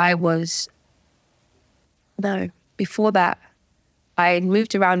 before that, I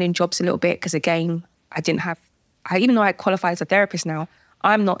moved around in jobs a little bit because, again, even though I qualify as a therapist now,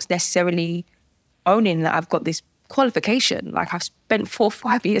 I'm not necessarily owning that I've got this qualification. Like, I've spent 4 or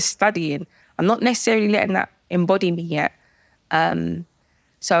 5 years studying. I'm not necessarily letting that embody me yet.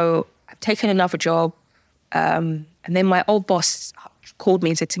 So I've taken another job. And then my old boss called me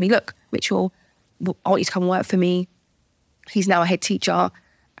and said to me, look, Mitchell, I want you to come work for me. He's now a head teacher.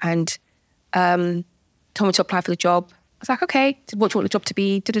 And told me to apply for the job. I was like, okay, what do you want the job to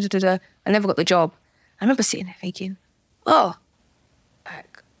be? Da-da-da-da-da. I never got the job. I remember sitting there thinking, I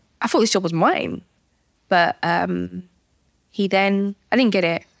thought this job was mine. But I didn't get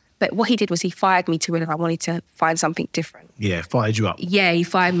it. But what he did was he fired me to realize I wanted to find something different. Yeah, fired you up. Yeah, he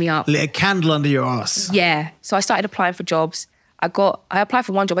fired me up. Lit a candle under your ass. Yeah. So I started applying for jobs. I applied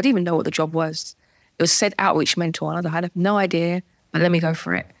for one job. I didn't even know what the job was. It was said outreach mentor. And I had no idea, but let me go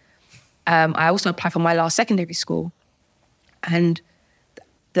for it. I also applied for my last secondary school. And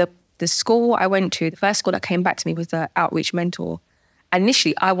the school I went to, the first school that came back to me was the outreach mentor. And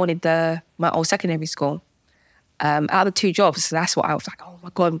initially, I wanted my old secondary school. Out of the 2 jobs, so that's what I was like, oh my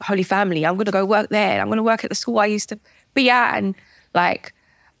God, Holy Family, I'm going to go work there. I'm going to work at the school I used to be at. And like,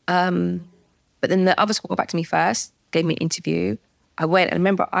 but then the other school got back to me first, gave me an interview. I went, and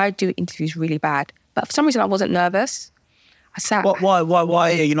remember, I do interviews really bad. But for some reason, I wasn't nervous. I sat. Why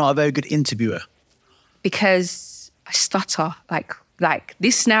are you not a very good interviewer? Because I stutter. Like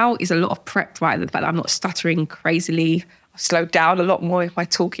this now is a lot of prep, right? The fact that I'm not stuttering crazily. I've slowed down a lot more with my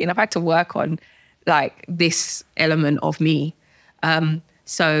talking. I've had to work on like this element of me.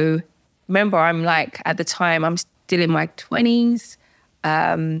 So remember, I'm like, at the time, I'm still in my 20s,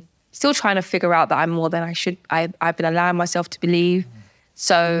 still trying to figure out that I'm more than I should. I've been allowing myself to believe.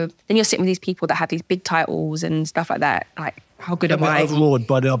 So then you're sitting with these people that have these big titles and stuff like that. Like, how good am I? Overawed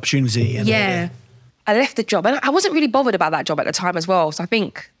by the opportunity. Yeah. I left the job, and I wasn't really bothered about that job at the time as well. So I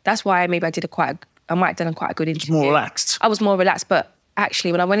think that's why maybe I might have done quite a good interview. More relaxed. I was more relaxed, but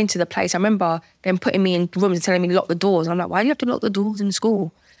actually when I went into the place, I remember them putting me in rooms and telling me to lock the doors. And I'm like, why do you have to lock the doors in the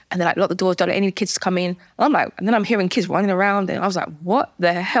school? And they're like, lock the doors, don't let any kids come in. And I'm like, and then I'm hearing kids running around, and I was like, what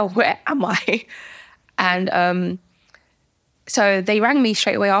the hell, where am I? And so they rang me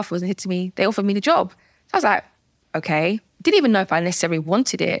straight away afterwards and said to me, they offered me the job. So I was like, okay. Didn't even know if I necessarily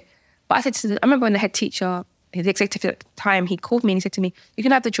wanted it. But I said I remember when the head teacher, the executive at the time, he called me and he said to me, you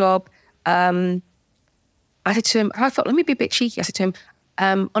can have the job. I said to him, I thought, let me be a bit cheeky. I said to him,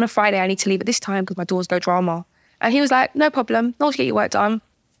 on a Friday, I need to leave at this time because my daughter's no drama. And he was like, no problem. I'll get your work done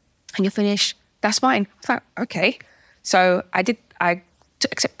and you're finished. That's fine. I was like, okay. So I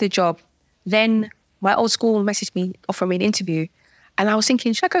accepted the job. Then my old school messaged me, offering me an interview. And I was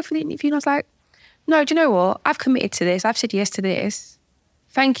thinking, should I go for the interview? And I was like, no, do you know what? I've committed to this. I've said yes to this.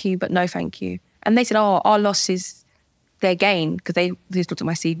 Thank you, but no thank you. And they said, oh, our loss is their gain, because they just looked at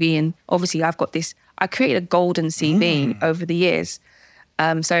my CV, and obviously I created a golden CV over the years.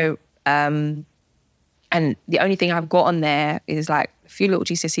 And the only thing I've got on there is like a few little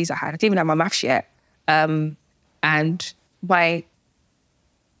GCSEs I had. I didn't even have my maths yet. And my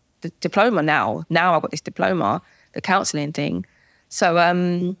diploma now I've got this diploma, the counselling thing. So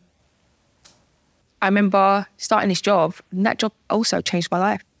I remember starting this job, and that job also changed my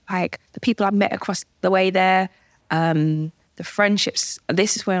life. Like the people I've met across the way there, the friendships.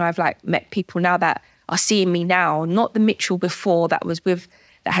 This is when I've like met people now that are seeing me now, not the Mitchell before that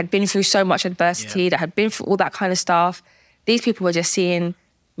had been through so much adversity, that had been through all that kind of stuff. These people were just seeing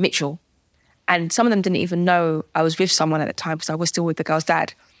Mitchell. And some of them didn't even know I was with someone at the time because I was still with the girl's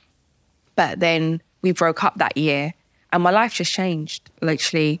dad. But then we broke up that year and my life just changed,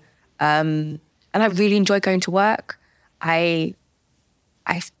 literally. And I really enjoyed going to work. I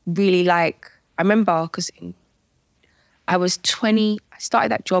really I remember because I was 20, I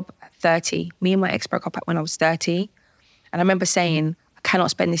started that job at 30. Me and my ex broke up when I was 30. And I remember saying, I cannot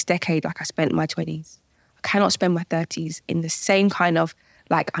spend this decade like I spent my 20s. I cannot spend my 30s in the same kind of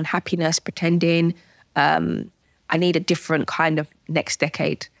like unhappiness, pretending. I need a different kind of next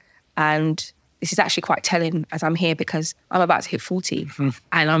decade. And this is actually quite telling as I'm here because I'm about to hit 40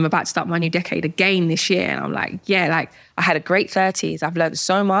 and I'm about to start my new decade again this year. And I'm like, I had a great 30s. I've learned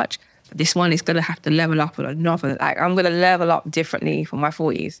so much. But this one is going to have to level up on another. Like I'm going to level up differently from my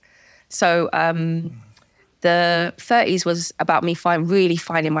 40s. So the 30s was about me really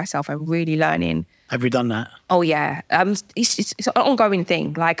finding myself and really learning. Have you done that? Oh, yeah. It's an ongoing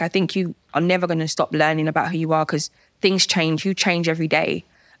thing. Like, I think you are never going to stop learning about who you are because things change. You change every day.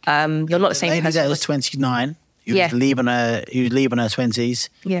 You're not the same person. That was 29. You was leaving her 20s.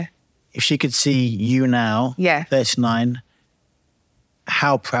 Yeah. If she could see you now, 39,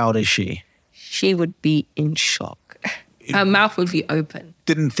 how proud is she? She would be in shock. Her mouth would be open.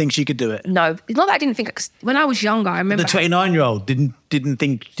 Didn't think she could do it? No, it's not that I didn't think, because when I was younger, I remember... The 29-year-old didn't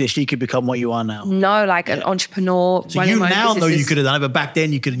think that she could become what you are now? No, like an entrepreneur. So you now know you could have done it, but back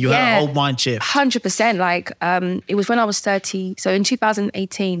then you had a whole mind shift. 100%. Like, it was when I was 30. So in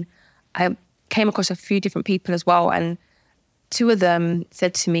 2018, I came across a few different people as well, and two of them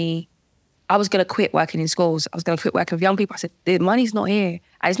said to me, I was going to quit working in schools. I was going to quit working with young people. I said, the money's not here.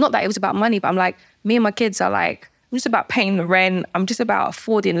 And it's not that it was about money, but I'm like, me and my kids are like, I'm just about paying the rent. I'm just about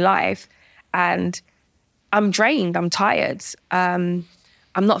affording life. And I'm drained. I'm tired. I'm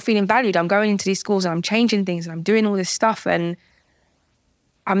not feeling valued. I'm going into these schools and I'm changing things and I'm doing all this stuff and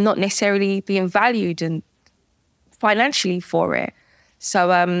I'm not necessarily being valued and financially for it. So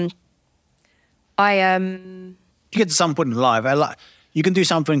you get to some point in life, you can do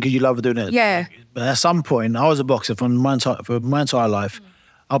something because you love doing it. Yeah. But at some point, I was a boxer for my entire life.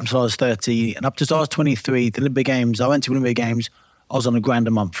 Up until I was 30 and up to I was 23, the Olympic Games, I went to Olympic Games, I was on $1,000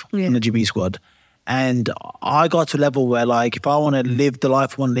 a month in the GB squad. And I got to a level where like, if I want to live the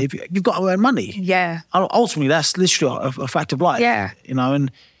life I want to live, you've got to earn money. Yeah. Ultimately, that's literally a fact of life. Yeah. You know,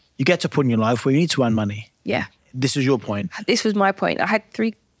 and you get to a point in your life where you need to earn money. Yeah. This is your point. This was my point. I had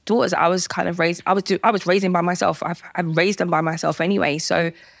 3 daughters I was kind of raised, I was raising by myself. I've raised them by myself anyway.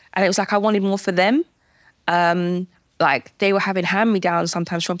 So, and it was like, I wanted more for them. Like they were having hand-me-downs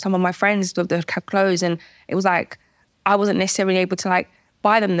sometimes from some of my friends with their clothes, and it was like I wasn't necessarily able to like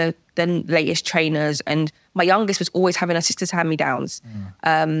buy them the latest trainers. And my youngest was always having her sister's hand-me-downs.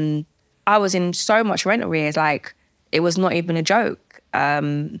 I was in so much rent arrears, like it was not even a joke.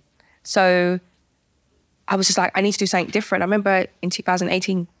 So I was just like, I need to do something different. I remember in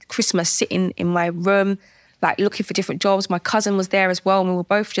 2018 Christmas sitting in my room, like looking for different jobs. My cousin was there as well, and we were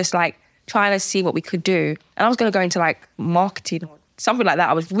both just like trying to see what we could do. And I was going to go into like marketing or something like that.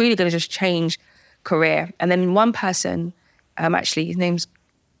 I was really going to just change career. And then one person, actually, his name's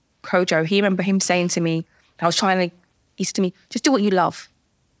Kojo, he remember him saying to me, he said to me, just do what you love.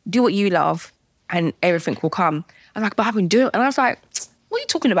 Do what you love and everything will come. I'm like, but I've been doing it. And I was like, what are you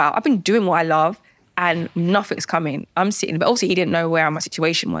talking about? I've been doing what I love and nothing's coming. I'm sitting, but also he didn't know where my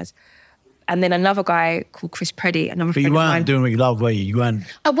situation was. And then another guy called Chris Preddy, another friend of mine. But you weren't doing what you loved, were you? You weren't.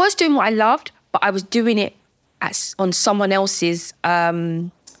 I was doing what I loved, but I was doing it on someone else's, at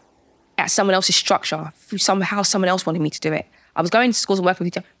someone else's structure. How someone else wanted me to do it. I was going to schools and working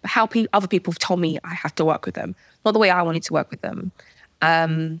with each other, but how other people told me I have to work with them, not the way I wanted to work with them.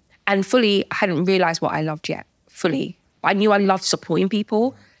 And fully, I hadn't realised what I loved yet. Fully, I knew I loved supporting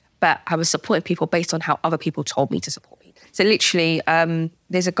people, but I was supporting people based on how other people told me to support me. So literally,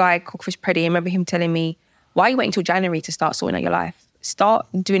 there's a guy called Chris Preddy. I remember him telling me, why are you waiting until January to start sorting out your life? Start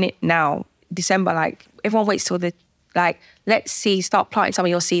doing it now. December, like everyone waits till let's see, start planting some of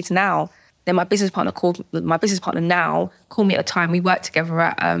your seeds now. Then my business partner now called me at a time. We worked together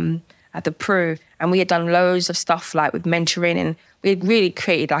at the Pro, and we had done loads of stuff like with mentoring, and we had really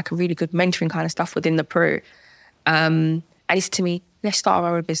created like a really good mentoring kind of stuff within the Pro. And he said to me, let's start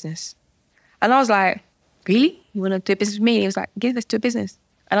our own business. And I was like, really? You want to do a business with me? And he was like, yeah, let's do a business.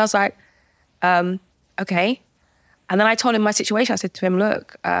 And I was like, okay. And then I told him my situation. I said to him,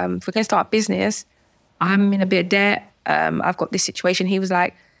 look, if we're going to start a business, I'm in a bit of debt. I've got this situation. He was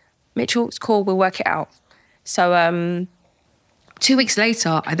like, Mitchell, it's cool, we'll work it out. So 2 weeks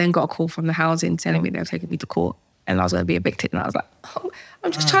later, I then got a call from the housing telling me they were taking me to court and I was going to be evicted. And I was like, oh,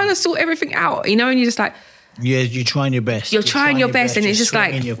 I'm just trying to sort everything out, you know? And you're just like... Yeah, you're trying your best. You're trying your best and it's just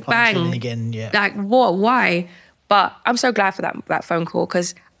like, bang. Again, yeah. Like, what, why? But I'm so glad for that phone call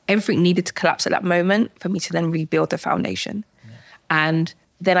because everything needed to collapse at that moment for me to then rebuild the foundation. Yeah. And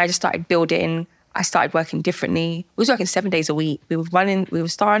then I just started building. I started working differently. We was working 7 days a week. We were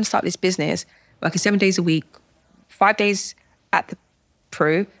starting to start this business, working 7 days a week, 5 days at the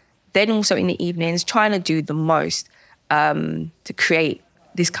Pro, then also in the evenings, trying to do the most to create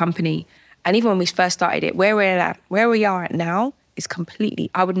this company. And even when we first started it, where we are at now is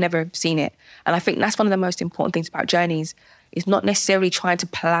completely, I would never have seen it. And I think that's one of the most important things about journeys, is not necessarily trying to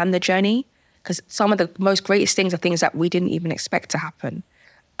plan the journey, because some of the most greatest things are things that we didn't even expect to happen.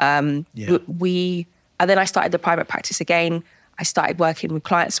 And then I started the private practice again. I started working with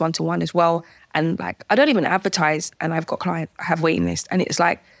clients one-to-one as well. And like, I don't even advertise and I've got clients, I have waiting lists. And it's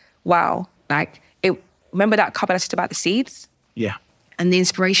like, wow, like remember that couple I said about the seeds? Yeah. And the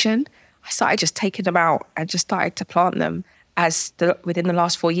inspiration? I started just taking them out and just started to plant them within the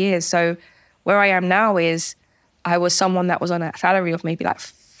last 4 years. So where I am now is I was someone that was on a salary of maybe like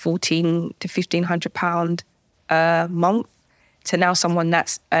 £1,400 to £1,500 a month to now someone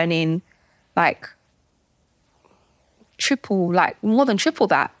that's earning like more than triple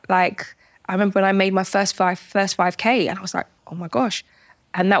that. Like I remember when I made my first 5K and I was like, oh my gosh.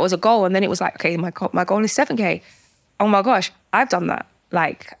 And that was a goal. And then it was like, okay, my goal is 7K. Oh my gosh, I've done that.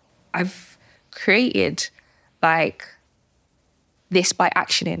 Like I've created like this by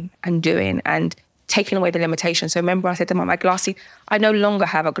actioning and doing and taking away the limitations. So remember I said to my glass ceiling, I no longer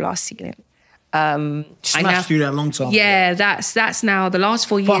have a glass ceiling. Smashed through that long time. Yeah, that's now the last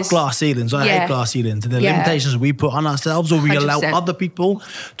 4 years. Fuck glass ceilings. I hate glass ceilings. And the limitations we put on ourselves or we 100%. Allow other people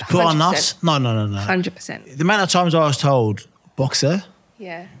to put 100%. On us. No. 100%. The amount of times I was told, boxer,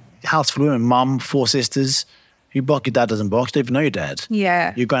 house full of women, mum, 4 sisters, you box, your dad doesn't box, don't even know your dad.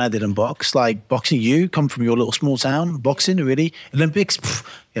 Yeah. Your granddad didn't box. Like boxing, you come from your little small town, boxing, really? Olympics,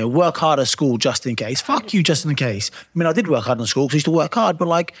 work hard at school just in case. Fuck you just in case. I mean, I did work hard in school because I used to work hard, but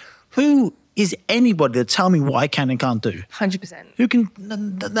like, who is anybody to tell me what I can and can't do? 100%. Who can?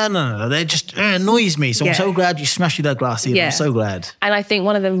 No. They just annoys me. So I'm so glad you smashed through that glass ceiling. I'm so glad. And I think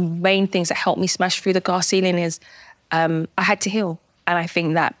one of the main things that helped me smash through the glass ceiling is I had to heal. And I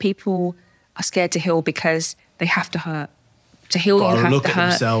think that people are scared to heal because they have to hurt. To heal, you have to hurt.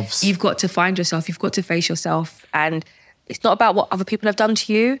 Themselves. You've got to find yourself. You've got to face yourself. And it's not about what other people have done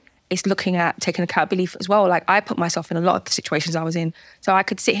to you. It's looking at taking accountability as well. Like I put myself in a lot of the situations I was in. So I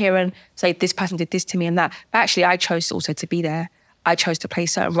could sit here and say, this person did this to me and that. But actually I chose also to be there. I chose to play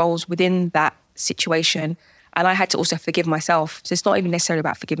certain roles within that situation. And I had to also forgive myself. So it's not even necessarily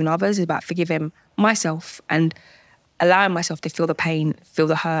about forgiving others. It's about forgiving myself and allowing myself to feel the pain, feel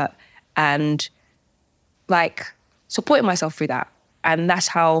the hurt, and like supporting myself through that. And that's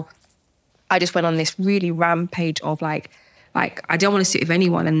how I just went on this really rampage of like I don't want to sit with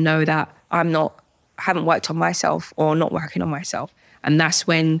anyone and know that I haven't worked on myself or not working on myself. And that's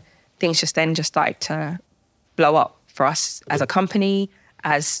when things just started to blow up for us as a company,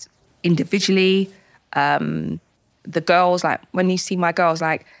 as individually. The girls, like when you see my girls,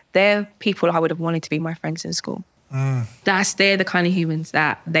 like they're people I would have wanted to be my friends in school. They're the kind of humans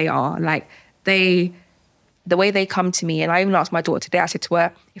that they are. Like the way they come to me, and I even asked my daughter today, I said to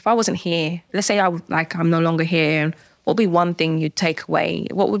her, if I wasn't here, let's say I'm no longer here, and what would be one thing you'd take away?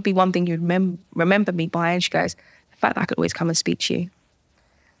 What would be one thing you'd remember me by? And she goes, the fact that I could always come and speak to you.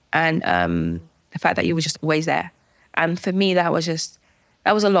 And the fact that you were just always there. And for me, that was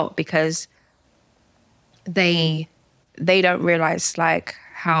a lot because they don't realize like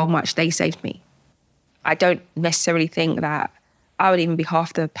how much they saved me. I don't necessarily think that I would even be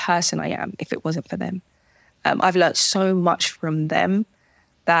half the person I am if it wasn't for them. I've learned so much from them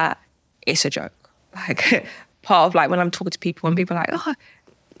that it's a joke. Like part of like when I'm talking to people and people are like, oh,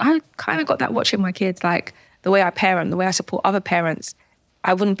 I kind of got that watching my kids. Like the way I parent, the way I support other parents,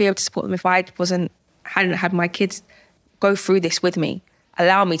 I wouldn't be able to support them if I hadn't had my kids go through this with me,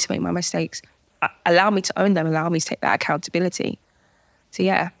 allow me to make my mistakes, allow me to own them, allow me to take that accountability. So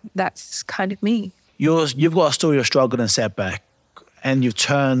yeah, that's kind of me. You've got a story of struggle and setback, and you've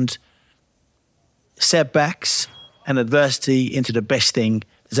turned setbacks and adversity into the best thing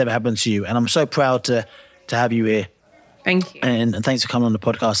that's ever happened to you. And I'm so proud to have you here. Thank you. And thanks for coming on the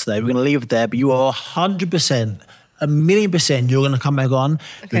podcast today. We're going to leave it there, but you are 100%, 1,000,000%, you're going to come back on. Okay.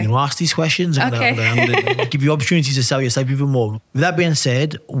 You're going to ask these questions. I'm going to give you opportunities to sell yourself even more. With that being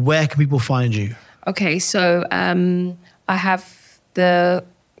said, where can people find you? Okay, so I have the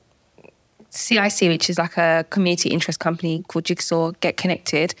CIC, which is like a community interest company called Jigsaw Get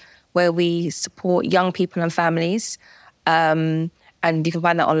Connected, where we support young people and families. And you can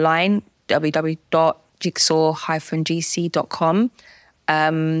find that online, www.jigsaw-gc.com.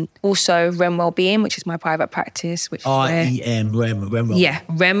 Also, REM Wellbeing, which is my private practice. Which REM, REM. Yeah,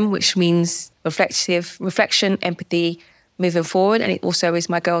 REM, which means reflection, empathy, moving forward. And it also is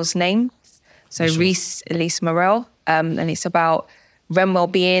my girl's name. So Reese Elise Morel. And it's about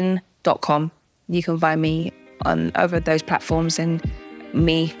remwellbeing.com. You can find me on over those platforms, and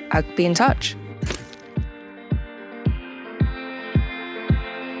I'll be in touch.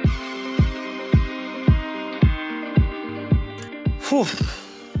 Whew.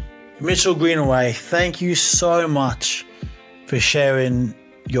 Mitchelle Greenaway, thank you so much for sharing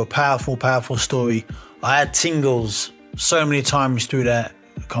your powerful, powerful story. I had tingles so many times through that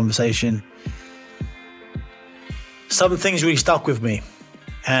conversation. Some things really stuck with me.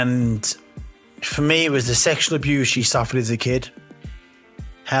 And for me, it was the sexual abuse she suffered as a kid.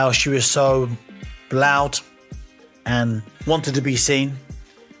 How she was so loud and wanted to be seen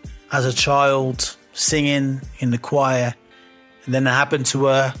as a child, singing in the choir. And then it happened to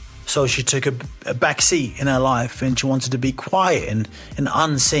her, so she took a back seat in her life and she wanted to be quiet and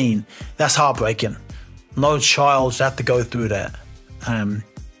unseen. That's heartbreaking. No child should have to go through that.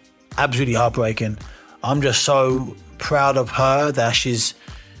 Absolutely heartbreaking. I'm just so proud of her that she's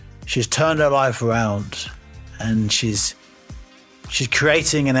turned her life around, and she's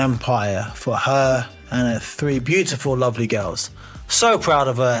creating an empire for her and her 3 beautiful, lovely girls. So proud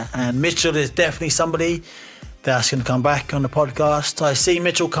of her. And Mitchell is definitely somebody that's going to come back on the podcast. I see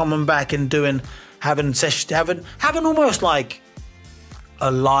Mitchell coming back and having almost like a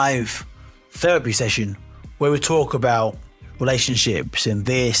live therapy session where we talk about relationships and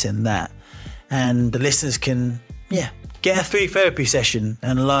this and that, and the listeners can get a free therapy session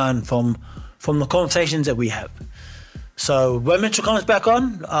and learn from the conversations that we have. So when Mitchell comes back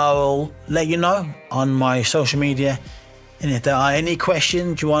on, I'll let you know on my social media. And if there are any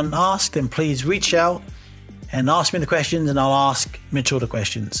questions you want to ask, then please reach out and ask me the questions, and I'll ask Mitchell the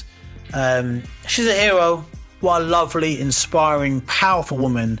questions. She's a hero. What a lovely, inspiring, powerful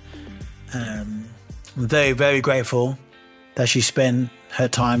woman. I'm very, very grateful that she spent her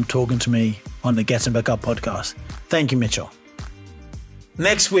time talking to me on the Getting Back Up podcast. Thank you, Mitchell.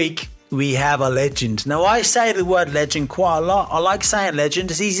 Next week, we have a legend. Now, I say the word legend quite a lot. I like saying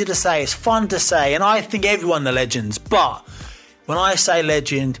legend. It's easy to say. It's fun to say. And I think everyone are legends. But when I say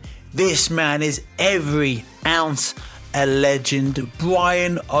legend, this man is every ounce a legend.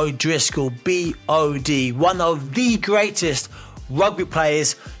 Brian O'Driscoll, B.O.D., one of the greatest rugby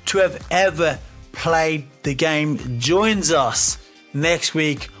players to have ever played the game, joins us next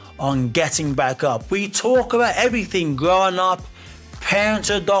week on Getting Back Up. We talk about everything growing up,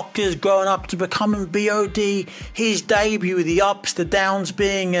 parenthood, doctors, growing up to becoming B.O.D., his debut, the ups, the downs,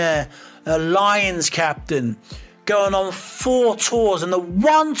 being a Lions captain, going on 4 tours, and the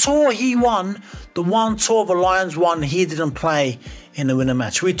one tour he won, the one tour the Lions won, he didn't play in the winner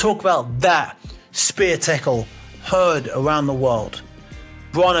match. We talk about that spear tackle heard around the world.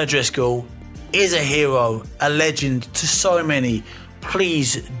 Brian O'Driscoll is a hero, a legend to so many.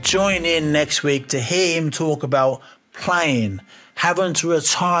 Please join in next week to hear him talk about playing, having to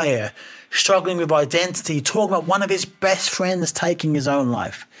retire, struggling with identity, talking about one of his best friends taking his own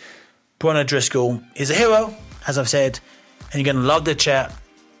life. Brian O'Driscoll is a hero, as I've said, and you're going to love the chat.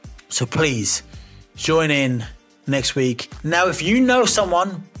 So please join in next week. Now, if you know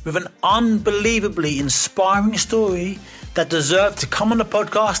someone with an unbelievably inspiring story that deserve to come on the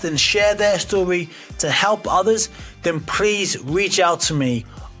podcast and share their story to help others, then please reach out to me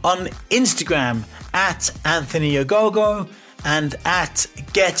on Instagram at Anthony Ogogo and at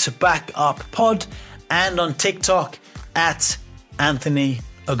Get Back Up Pod, and on TikTok at Anthony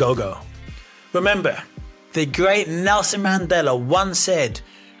Ogogo. Remember, the great Nelson Mandela once said,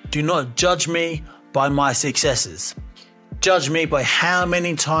 "Do not judge me by my successes. Judge me by how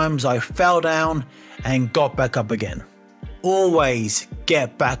many times I fell down and got back up again." Always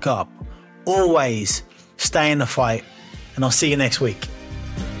get back up. Always stay in the fight. And I'll see you next week.